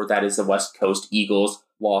hospital ward that is the West Coast Eagles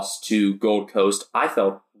lost to Gold Coast. I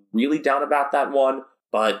felt really down about that one,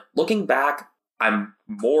 but looking back, I'm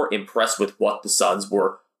more impressed with what the Suns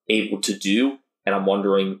were able to do, and I'm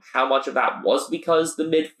wondering how much of that was because the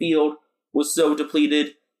midfield was so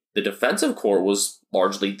depleted. The defensive core was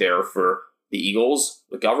largely there for the Eagles.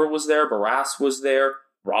 McGovern was there, Barras was there,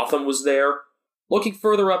 Rotham was there. Looking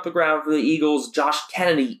further up the ground for the Eagles, Josh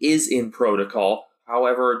Kennedy is in protocol.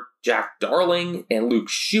 However, Jack Darling and Luke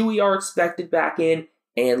Shuey are expected back in,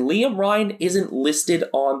 and Liam Ryan isn't listed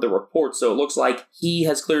on the report, so it looks like he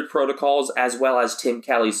has cleared protocols as well as Tim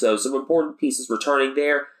Kelly, so some important pieces returning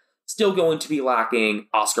there. Still going to be lacking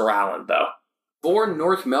Oscar Allen, though. For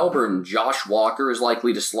North Melbourne, Josh Walker is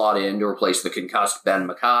likely to slot in to replace the concussed Ben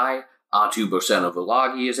Mackay. Atu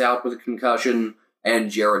Boseno-Vulagi is out with a concussion, and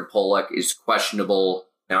Jared Pollock is questionable.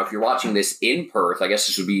 Now, if you're watching this in Perth, I guess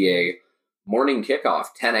this would be a morning kickoff,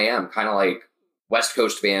 10 a.m., kind of like West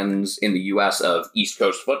Coast fans in the U.S. of East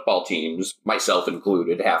Coast football teams, myself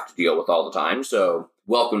included, have to deal with all the time. So,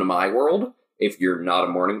 welcome to my world. If you're not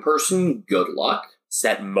a morning person, good luck.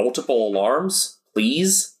 Set multiple alarms,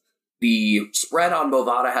 please. The spread on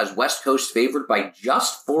Bovada has West Coast favored by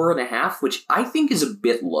just 4.5, which I think is a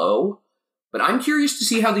bit low. But I'm curious to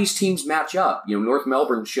see how these teams match up. You know, North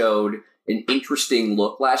Melbourne showed an interesting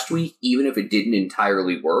look last week, even if it didn't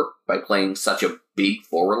entirely work, by playing such a big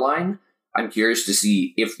forward line. I'm curious to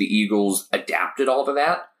see if the Eagles adapted all to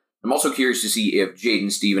that. I'm also curious to see if Jaden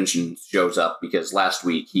Stevenson shows up, because last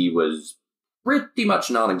week he was pretty much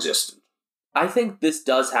non-existent. I think this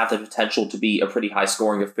does have the potential to be a pretty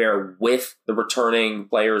high-scoring affair with the returning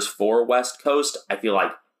players for West Coast. I feel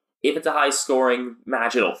like if it's a high-scoring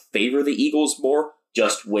match, it'll favor the Eagles more,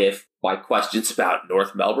 just with my questions about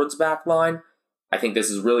North Melbourne's back line. I think this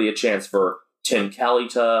is really a chance for Tim Kelly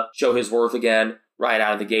to show his worth again right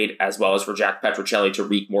out of the gate, as well as for Jack Petrocelli to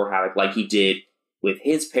wreak more havoc like he did with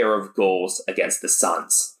his pair of goals against the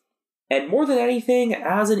Suns. And more than anything,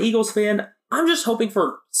 as an Eagles fan, I'm just hoping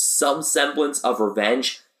for some semblance of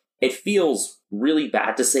revenge. It feels really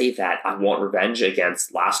bad to say that I want revenge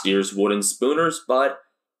against last year's Wooden Spooners, but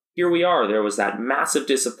here we are. There was that massive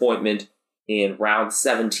disappointment in round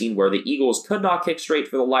 17 where the Eagles could not kick straight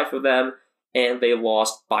for the life of them, and they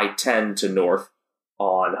lost by 10 to North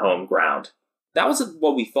on home ground. That was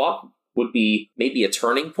what we thought would be maybe a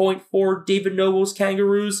turning point for David Noble's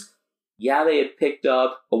Kangaroos. Yeah, they had picked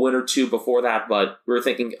up a win or two before that, but we were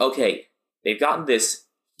thinking, okay, they've gotten this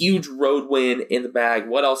huge road win in the bag.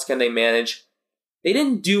 What else can they manage? They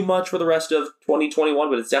didn't do much for the rest of 2021,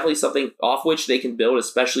 but it's definitely something off which they can build,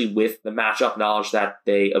 especially with the matchup knowledge that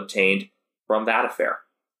they obtained from that affair.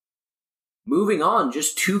 Moving on,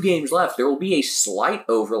 just 2 games left. There will be a slight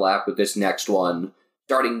overlap with this next one,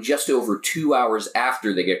 starting just over 2 hours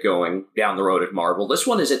after they get going down the road at Marvel. This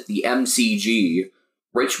one is at the MCG.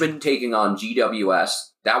 Richmond taking on GWS.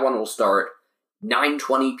 That one will start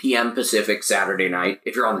 9:20 p.m. Pacific Saturday night.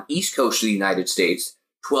 If you're on the East Coast of the United States,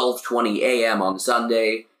 12:20 a.m. on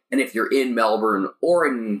Sunday. And if you're in Melbourne or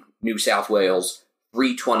in New South Wales,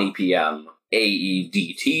 3:20 p.m.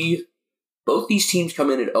 AEDT. Both these teams come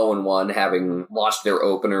in at 0-1, having lost their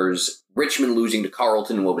openers. Richmond losing to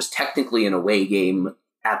Carlton in what was technically an away game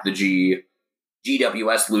at the G.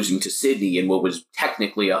 GWS losing to Sydney in what was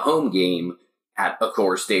technically a home game at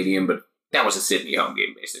Accor Stadium, but that was a Sydney home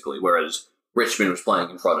game, basically, whereas Richmond was playing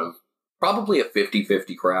in front of probably a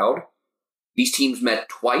 50-50 crowd. These teams met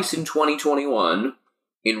twice in 2021.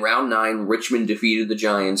 In round 9, Richmond defeated the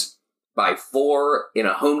Giants by 4 in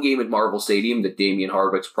a home game at Marvel Stadium that Damien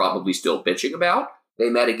Hardwick's probably still bitching about. They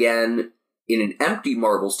met again in an empty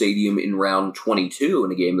Marvel Stadium in round 22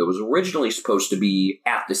 in a game that was originally supposed to be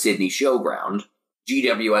at the Sydney Showground.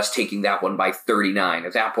 GWS taking that one by 39.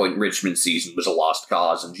 At that point, Richmond's season was a lost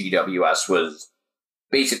cause, and GWS was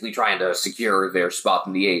basically trying to secure their spot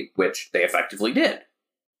in the 8, which they effectively did.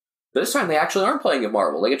 This time, they actually aren't playing at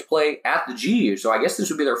Marvel. They get to play at the G, so I guess this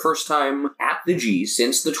would be their first time at the G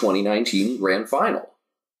since the 2019 Grand Final.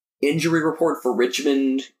 Injury report for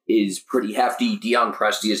Richmond is pretty hefty. Dion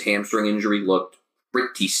Prestia's hamstring injury looked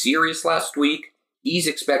pretty serious last week. He's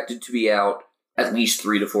expected to be out at least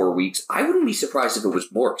 3 to 4 weeks. I wouldn't be surprised if it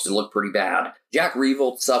was more, because it looked pretty bad. Jack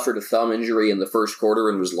Revolt suffered a thumb injury in the first quarter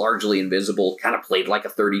and was largely invisible, kind of played like a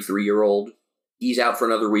 33-year-old. He's out for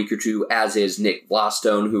another week or two, as is Nick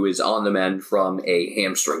Blastone, who is on the mend from a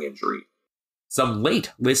hamstring injury. Some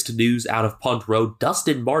late list news out of Punt Road.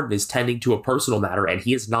 Dustin Martin is tending to a personal matter, and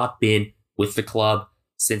he has not been with the club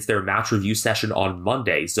since their match review session on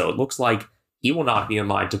Monday, so it looks like he will not be in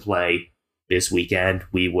line to play this weekend.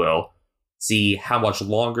 We will see how much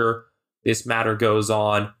longer this matter goes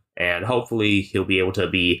on, and hopefully he'll be able to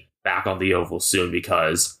be back on the oval soon,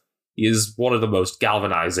 because he is one of the most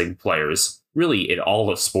galvanizing players, really, in all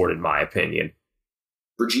of sport, in my opinion.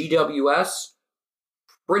 For GWS,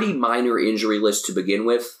 pretty minor injury list to begin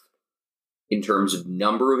with in terms of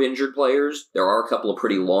number of injured players. There are a couple of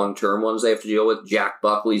pretty long-term ones they have to deal with. Jack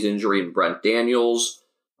Buckley's injury and Brent Daniels,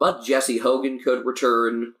 but Jesse Hogan could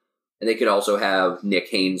return, and they could also have Nick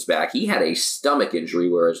Haynes back. He had a stomach injury,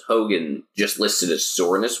 whereas Hogan just listed as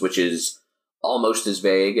soreness, which is almost as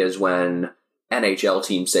vague as when NHL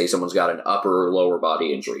teams say someone's got an upper or lower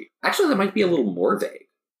body injury. Actually, that might be a little more vague.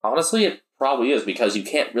 Honestly, it probably is, because you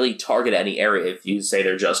can't really target any area if you say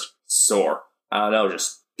they're just sore. I don't know,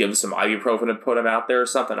 just give them some ibuprofen and put them out there or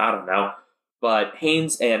something, I don't know. But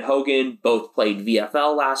Haynes and Hogan both played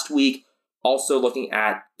VFL last week. Also looking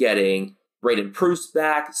at getting Braden Pruce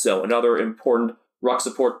back, so another important ruck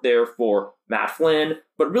support there for Matt Flynn.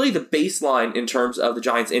 But really the baseline in terms of the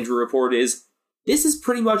Giants injury report is this is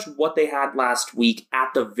pretty much what they had last week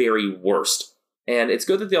at the very worst. And it's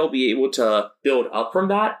good that they'll be able to build up from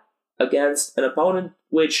that against an opponent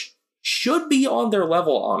which should be on their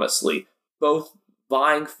level, honestly. Both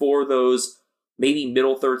vying for those maybe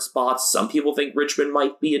middle third spots. Some people think Richmond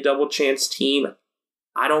might be a double chance team.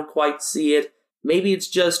 I don't quite see it. Maybe it's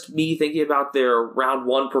just me thinking about their round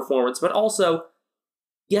 1 performance, but also,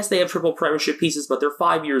 yes, they have triple premiership pieces, but they're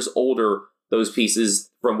 5 years older, those pieces,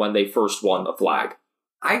 from when they first won the flag.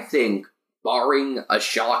 I think, barring a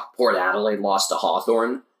shock Port Adelaide loss to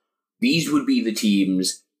Hawthorn, these would be the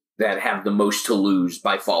teams that have the most to lose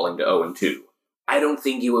by falling to 0-2. I don't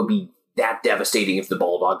think it would be that devastating if the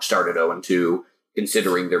Bulldogs started 0-2,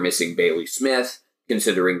 considering they're missing Bailey Smith,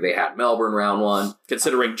 considering they had Melbourne round 1,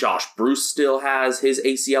 considering Josh Bruce still has his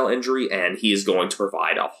ACL injury, and he is going to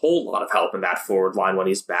provide a whole lot of help in that forward line when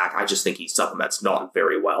he's back. I just think he supplements Naughton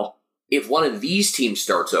very well. If one of these teams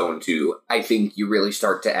starts 0-2, I think you really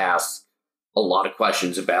start to ask a lot of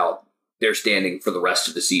questions about their standing for the rest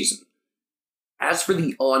of the season. As for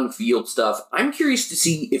the on-field stuff, I'm curious to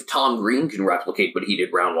see if Tom Green can replicate what he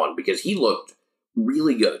did round 1, because he looked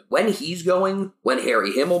really good. When he's going, when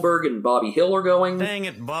Harry Himmelberg and Bobby Hill are going, Dang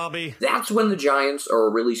it, Bobby. That's when the Giants are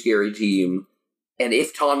a really scary team. And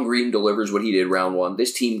if Tom Green delivers what he did round 1,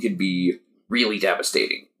 this team could be really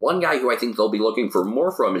devastating. One guy who I think they'll be looking for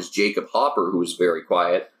more from is Jacob Hopper, who is very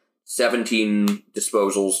quiet. 17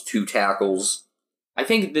 disposals, 2 tackles. I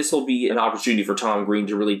think this will be an opportunity for Tom Green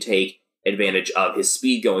to really take advantage of his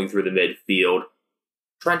speed going through the midfield.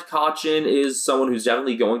 Trent Cotchin is someone who's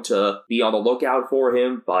definitely going to be on the lookout for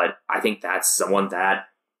him, but I think that's someone that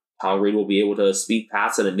Tom Green will be able to speed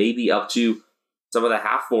past it and maybe up to some of the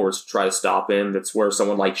half-forwards to try to stop him. That's where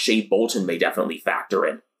someone like Shea Bolton may definitely factor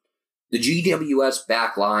in. The GWS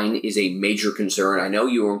back line is a major concern. I know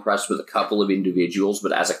you were impressed with a couple of individuals,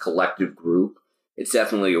 but as a collective group, it's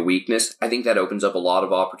definitely a weakness. I think that opens up a lot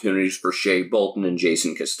of opportunities for Shea Bolton and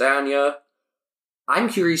Jason Castagna. I'm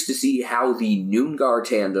curious to see how the Noongar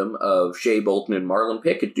tandem of Shea Bolton and Marlon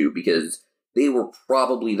Pickett do, because they were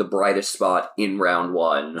probably the brightest spot in round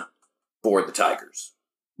 1 for the Tigers.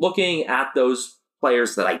 Looking at those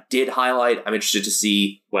players that I did highlight, I'm interested to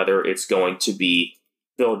see whether it's going to be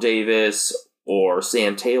Phil Davis or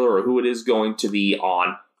Sam Taylor, or who it is going to be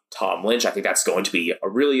on Tom Lynch. I think that's going to be a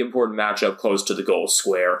really important matchup close to the goal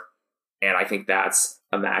square, and I think that's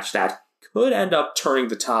a match that could end up turning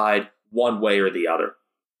the tide one way or the other.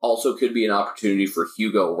 Also could be an opportunity for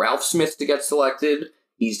Hugo Ralph Smith to get selected.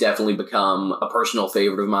 He's definitely become a personal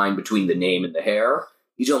favorite of mine between the name and the hair.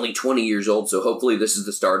 He's only 20 years old, so hopefully this is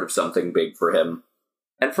the start of something big for him.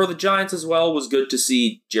 And for the Giants as well, it was good to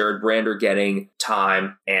see Jared Brander getting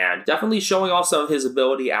time and definitely showing off some of his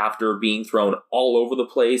ability after being thrown all over the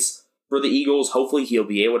place. For the Eagles, hopefully he'll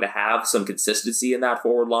be able to have some consistency in that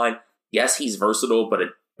forward line. Yes, he's versatile,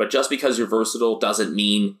 but just because you're versatile doesn't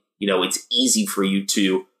mean, it's easy for you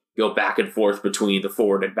to go back and forth between the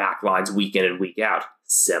forward and back lines week in and week out,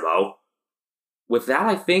 Simo. With that,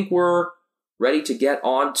 I think we're ready to get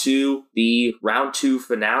on to the round 2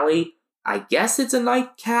 finale. I guess it's a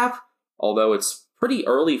nightcap, although it's pretty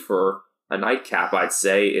early for a nightcap, I'd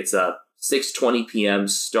say. It's a 6:20 p.m.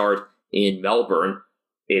 start in Melbourne.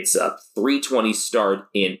 It's a 3:20 start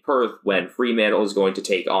in Perth when Fremantle is going to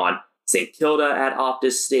take on St Kilda at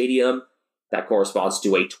Optus Stadium. That corresponds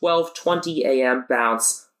to a 12:20 a.m.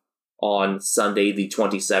 bounce on Sunday the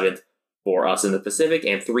 27th for us in the Pacific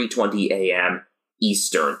and 3:20 a.m.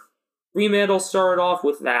 Eastern. Fremantle started off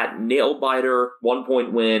with that nail-biter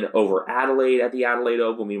 1-point win over Adelaide at the Adelaide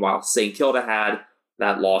Oval. Meanwhile, St Kilda had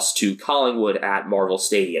that loss to Collingwood at Marvel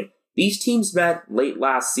Stadium. These teams met late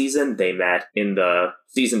last season. They met in the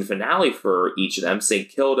season finale for each of them. St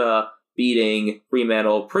Kilda beating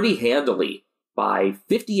Fremantle pretty handily by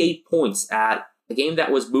 58 points at a game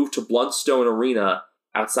that was moved to Bloodstone Arena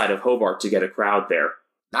outside of Hobart to get a crowd there.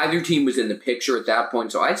 Neither team was in the picture at that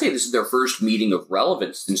point, so I'd say this is their first meeting of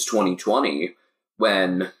relevance since 2020,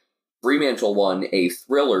 when Fremantle won a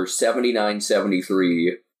thriller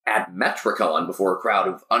 79-73 at Metricon before a crowd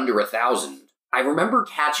of under 1,000. I remember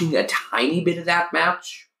catching a tiny bit of that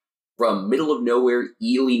match from middle of nowhere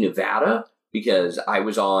Ely, Nevada, because I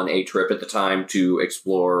was on a trip at the time to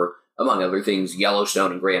explore, among other things,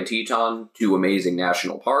 Yellowstone and Grand Teton, 2 amazing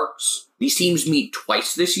national parks. These teams meet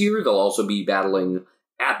twice this year. They'll also be battling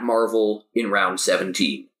at Marvel in round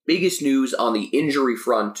 17. Biggest news on the injury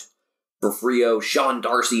front for Freo: Sean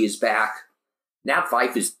Darcy is back. Nat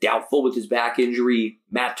Fife is doubtful with his back injury.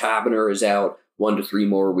 Matt Taberner is out 1 to 3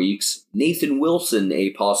 more weeks. Nathan Wilson,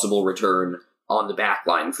 a possible return on the back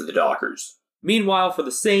line for the Dockers. Meanwhile, for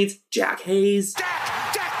the Saints, Jack Hayes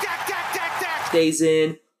stays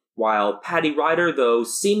in, while Paddy Ryder, though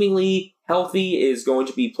seemingly healthy, is going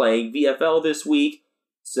to be playing VFL this week.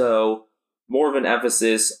 So more of an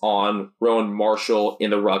emphasis on Rowan Marshall in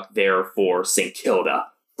the ruck there for St Kilda.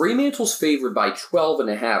 Fremantle's favored by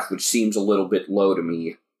 12.5, which seems a little bit low to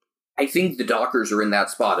me. I think the Dockers are in that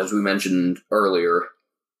spot, as we mentioned earlier.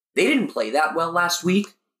 They didn't play that well last week.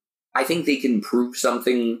 I think they can prove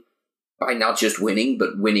something by not just winning,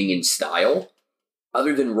 but winning in style.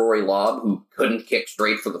 Other than Rory Lobb, who couldn't kick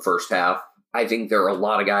straight for the first half, I think there are a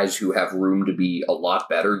lot of guys who have room to be a lot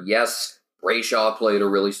better. Yes, Brayshaw played a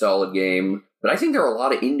really solid game, but I think there are a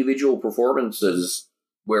lot of individual performances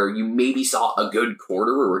where you maybe saw a good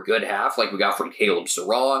quarter or a good half, like we got from Caleb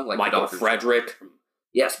Sarong, like Michael Frederick.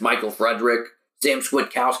 Yes, Michael Frederick. Sam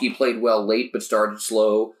Switkowski played well late, but started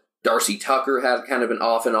slow. Darcy Tucker had kind of an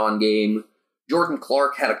off-and-on game. Jordan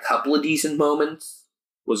Clark had a couple of decent moments.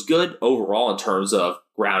 Was good overall in terms of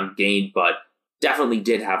ground gained, but definitely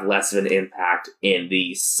did have less of an impact in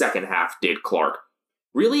the second half, did Clark.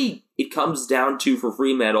 Really, it comes down to, for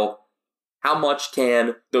Fremantle, how much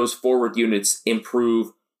can those forward units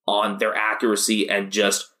improve on their accuracy and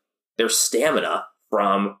just their stamina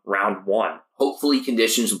from round 1. Hopefully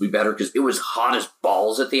conditions will be better, because it was hot as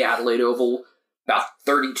balls at the Adelaide Oval. About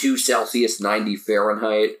 32 Celsius, 90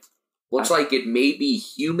 Fahrenheit. Looks like it may be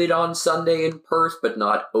humid on Sunday in Perth, but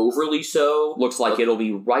not overly so. Looks like it'll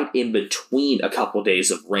be right in between a couple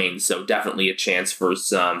days of rain, so definitely a chance for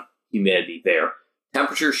some humidity there.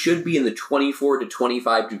 Temperature should be in the 24 to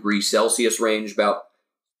 25 degrees Celsius range, about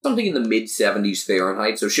something in the mid-70s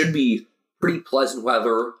Fahrenheit, so should be pretty pleasant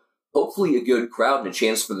weather. Hopefully a good crowd and a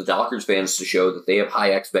chance for the Dockers fans to show that they have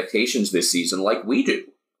high expectations this season like we do.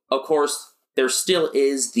 Of course, there still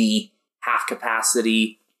is the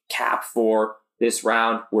half-capacity cap for this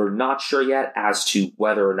round. We're not sure yet as to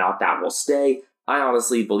whether or not that will stay. I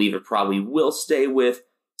honestly believe it probably will stay with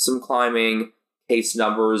some climbing case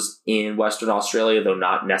numbers in Western Australia, though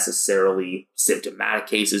not necessarily symptomatic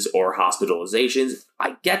cases or hospitalizations.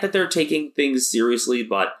 I get that they're taking things seriously,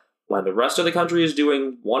 but when the rest of the country is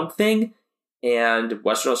doing one thing and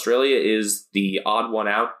Western Australia is the odd one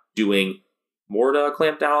out doing more to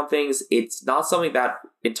clamp down on things, it's not something that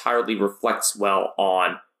entirely reflects well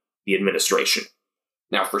on the administration.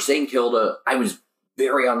 Now, for St. Kilda, I was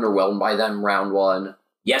very underwhelmed by them round 1.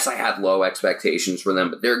 Yes, I had low expectations for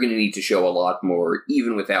them, but they're going to need to show a lot more,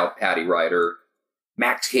 even without Paddy Ryder.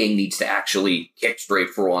 Max King needs to actually kick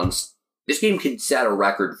straight for once. This game could set a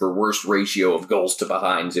record for worst ratio of goals to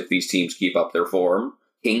behinds if these teams keep up their form.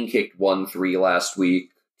 King kicked 1-3 last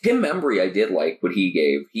week. Tim Membry, I did like what he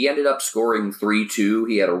gave. He ended up scoring 3-2.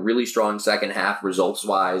 He had a really strong second half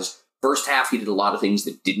results-wise. First half, he did a lot of things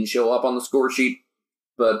that didn't show up on the score sheet,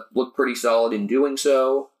 but looked pretty solid in doing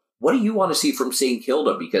so. What do you want to see from St.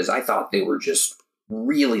 Kilda? Because I thought they were just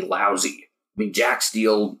really lousy. I mean, Jack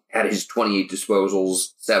Steele had his 28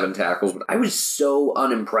 disposals, 7 tackles, but I was so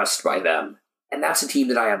unimpressed by them. And that's a team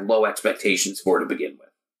that I had low expectations for to begin with.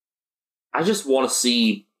 I just want to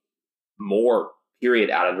see more, period,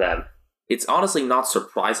 out of them. It's honestly not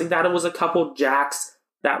surprising that it was a couple jacks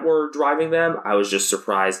that were driving them. I was just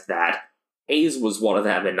surprised that Hayes was one of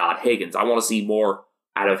them and not Higgins. I want to see more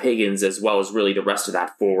out of Higgins as well as really the rest of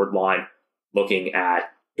that forward line. Looking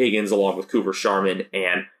at Higgins along with Cooper Sharman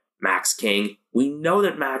and Max King. We know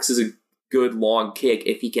that Max is a good long kick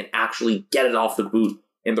if he can actually get it off the boot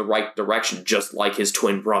in the right direction, just like his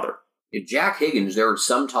twin brother. Jack Higgins, there was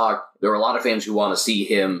some talk, there are a lot of fans who want to see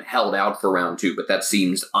him held out for round 2, but that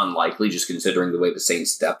seems unlikely just considering the way the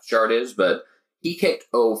Saints depth chart is, but he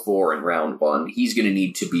kicked 0-4 in round 1. He's going to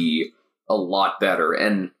need to be a lot better,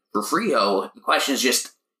 and for Frio, the question is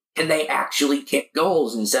just, can they actually kick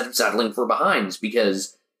goals instead of settling for behinds?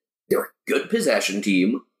 Because they're a good possession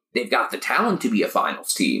team, they've got the talent to be a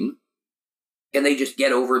finals team, can they just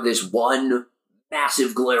get over this one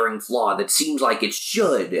massive glaring flaw that seems like it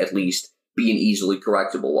should, at least, be an easily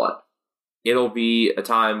correctable one? It'll be a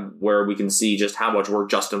time where we can see just how much work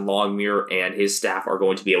Justin Longmuir and his staff are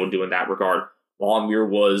going to be able to do in that regard. Longmuir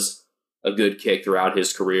was a good kick throughout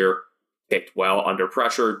his career, kicked well under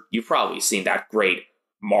pressure. You've probably seen that great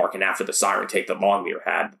mark and after the siren take that Longmuir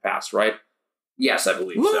had in the past, right? Yes, I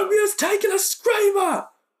believe so. Longmuir's taking a screamer!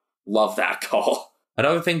 Love that call.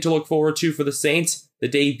 Another thing to look forward to for the Saints, the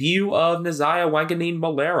debut of Nazaya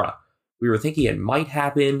Wanganeen-Malera. We were thinking it might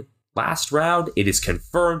happen last round. It is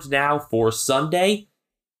confirmed now for Sunday.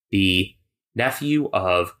 The nephew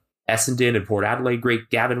of Essendon and Port Adelaide great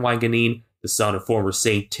Gavin Wanganeen, the son of former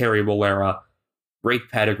Saint Terry Malera. Great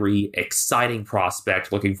pedigree, exciting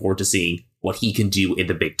prospect. Looking forward to seeing what he can do in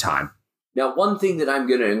the big time. Now, one thing that I'm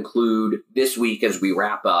going to include this week as we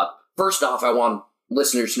wrap up, first off, I want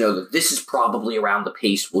listeners to know that this is probably around the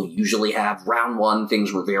pace we'll usually have. Round 1,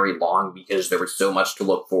 things were very long because there was so much to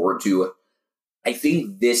look forward to. I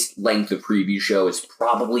think this length of preview show is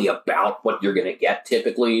probably about what you're going to get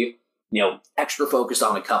typically. Extra focus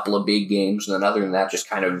on a couple of big games, and then other than that, just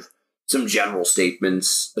kind of some general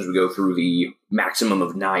statements as we go through the maximum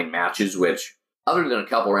of 9 matches, which, other than a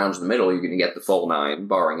couple rounds in the middle, you're going to get the full 9,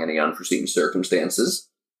 barring any unforeseen circumstances.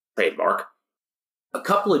 Trademark. A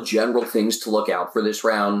couple of general things to look out for this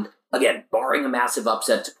round. Again, barring a massive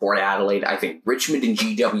upset to Port Adelaide, I think Richmond and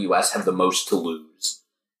GWS have the most to lose.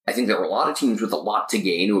 I think there are a lot of teams with a lot to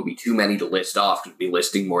gain. It would be too many to list off because we'd be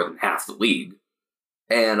listing more than half the league.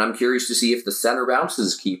 And I'm curious to see if the center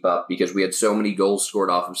bounces keep up because we had so many goals scored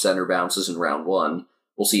off of center bounces in round 1.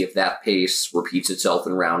 We'll see if that pace repeats itself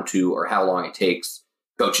in round 2 or how long it takes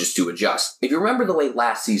coaches to adjust. If you remember the way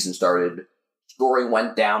last season started, scoring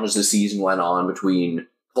went down as the season went on between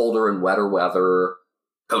colder and wetter weather,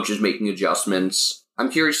 coaches making adjustments.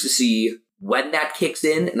 I'm curious to see when that kicks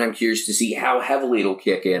in, and I'm curious to see how heavily it'll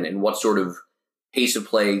kick in and what sort of pace of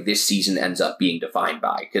play this season ends up being defined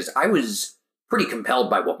by. Because I was pretty compelled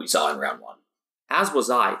by what we saw in round 1. As was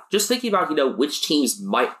I. Just thinking about, which teams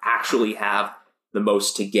might actually have the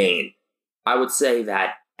most to gain. I would say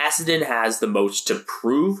that Essendon has the most to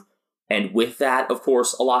prove, and with that, of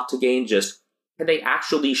course, a lot to gain. Just can they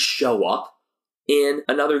actually show up in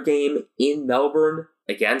another game in Melbourne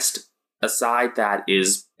against a side that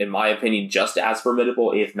is, in my opinion, just as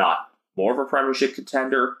formidable, if not more of a premiership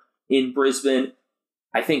contender in Brisbane?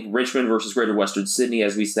 I think Richmond versus Greater Western Sydney,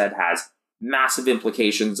 as we said, has massive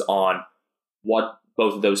implications on what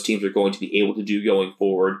both of those teams are going to be able to do going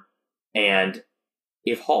forward. And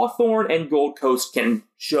if Hawthorn and Gold Coast can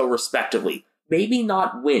show respectively, maybe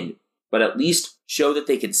not win, but at least show that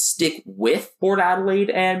they can stick with Port Adelaide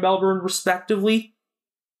and Melbourne respectively,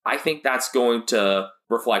 I think that's going to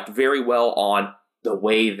reflect very well on the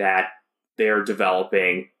way that they're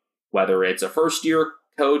developing, whether it's a first-year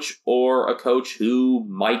coach or a coach who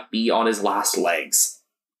might be on his last legs.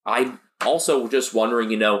 I'm also just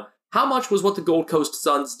wondering, how much was what the Gold Coast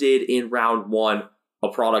Suns did in round 1 a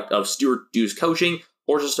product of Stuart Dew's coaching,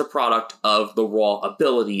 or just a product of the raw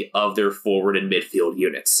ability of their forward and midfield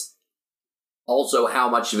units? Also, how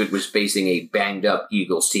much of it was facing a banged-up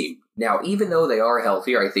Eagles team. Now, even though they are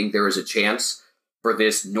healthier, I think there is a chance for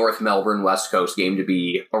this North Melbourne-West Coast game to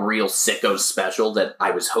be a real sicko special that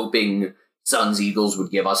I was hoping Suns-Eagles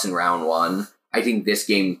would give us in round 1. I think this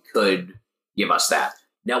game could give us that.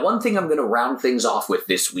 Now, one thing I'm going to round things off with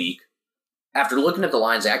this week, after looking at the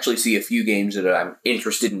lines, I actually see a few games that I'm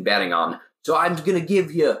interested in betting on. So I'm going to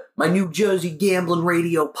give you my New Jersey Gambling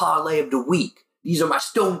Radio parlay of the week. These are my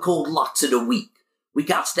stone cold locks of the week. We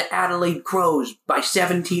got the Adelaide Crows by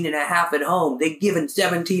 17.5 at home. They given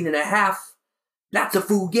 17.5. That's a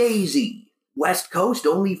fugazi. West Coast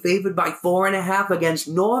only favored by 4.5 against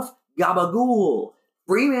North. Gabagool.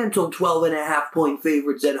 Fremantle 12.5 point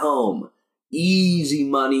favorites at home. Easy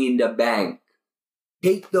money in the bank.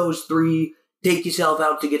 take those 3, take yourself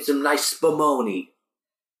out to get some nice Spumoni.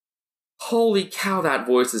 Holy cow, that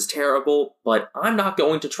voice is terrible, but I'm not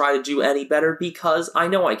going to try to do any better because I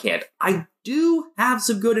know I can't. I do have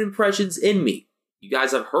some good impressions in me. You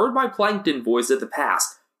guys have heard my Plankton voice in the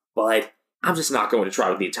past, but I'm just not going to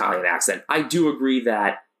try with the Italian accent. I do agree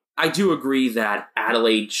that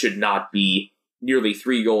Adelaide should not be nearly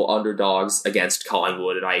 3-goal underdogs against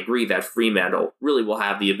Collingwood, and I agree that Fremantle really will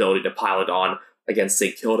have the ability to pile it on against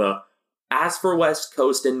St. Kilda. As for West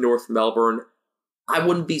Coast and North Melbourne, I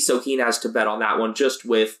wouldn't be so keen as to bet on that one, just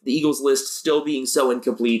with the Eagles list still being so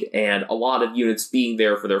incomplete and a lot of units being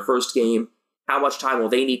there for their first game. How much time will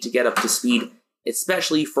they need to get up to speed,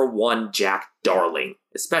 especially for one Jack Darling,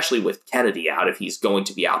 especially with Kennedy out if he's going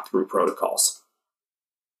to be out through protocols.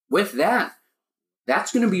 With that,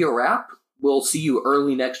 that's going to be a wrap. We'll see you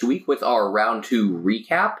early next week with our round 2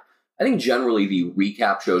 recap. I think generally the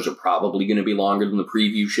recap shows are probably going to be longer than the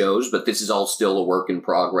preview shows, but this is all still a work in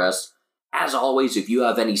progress. As always, if you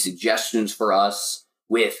have any suggestions for us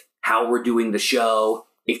with how we're doing the show,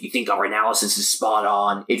 if you think our analysis is spot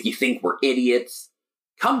on, if you think we're idiots,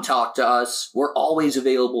 come talk to us. We're always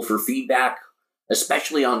available for feedback,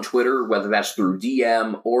 especially on Twitter, whether that's through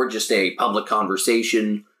DM or just a public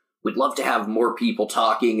conversation. We'd love to have more people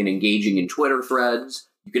talking and engaging in Twitter threads.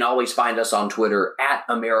 You can always find us on Twitter at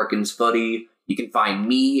Americans Footy. You can find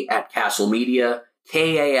me at Castle Media.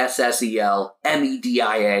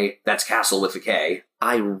 KASSELMEDIA. That's Castle with a K.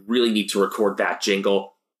 I really need to record that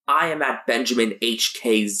jingle. I am at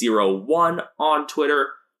BenjaminHK01 on Twitter.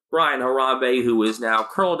 Brian Harambe, who is now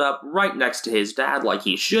curled up right next to his dad like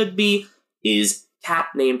he should be, is Cat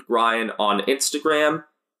Named Brian on Instagram.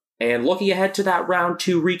 And looking ahead to that round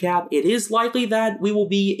 2 recap, it is likely that we will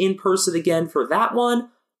be in person again for that one,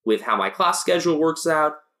 with how my class schedule works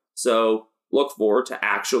out. So look forward to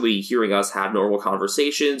actually hearing us have normal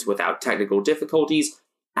conversations without technical difficulties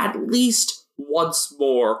at least once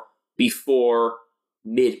more before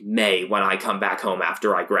mid-May when I come back home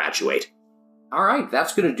after I graduate. All right,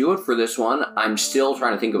 that's going to do it for this one. I'm still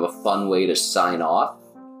trying to think of a fun way to sign off.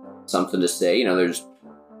 Something to say. There's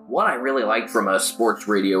one I really like from a sports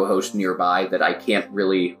radio host nearby that I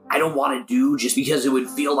don't want to do just because it would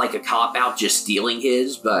feel like a cop-out just stealing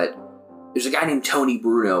his, but there's a guy named Tony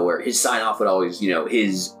Bruno where his sign-off would always,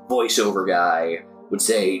 his voiceover guy would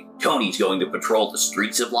say, Tony's going to patrol the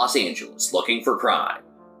streets of Los Angeles looking for crime.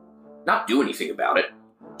 Not do anything about it.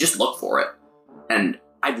 Just look for it. And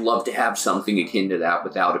I'd love to have something akin to that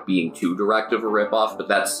without it being too direct of a ripoff, but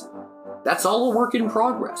that's all a work in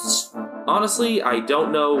progress. Honestly, I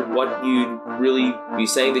don't know what you'd really be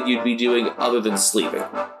saying that you'd be doing other than sleeping.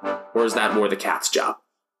 Or is that more the cat's job?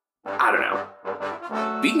 I don't know.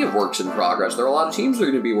 Speaking of works in progress, there are a lot of teams that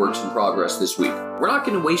are going to be works in progress this week. We're not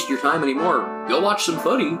going to waste your time anymore. Go watch some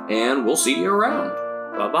footy, and we'll see you around.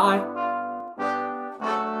 Bye-bye.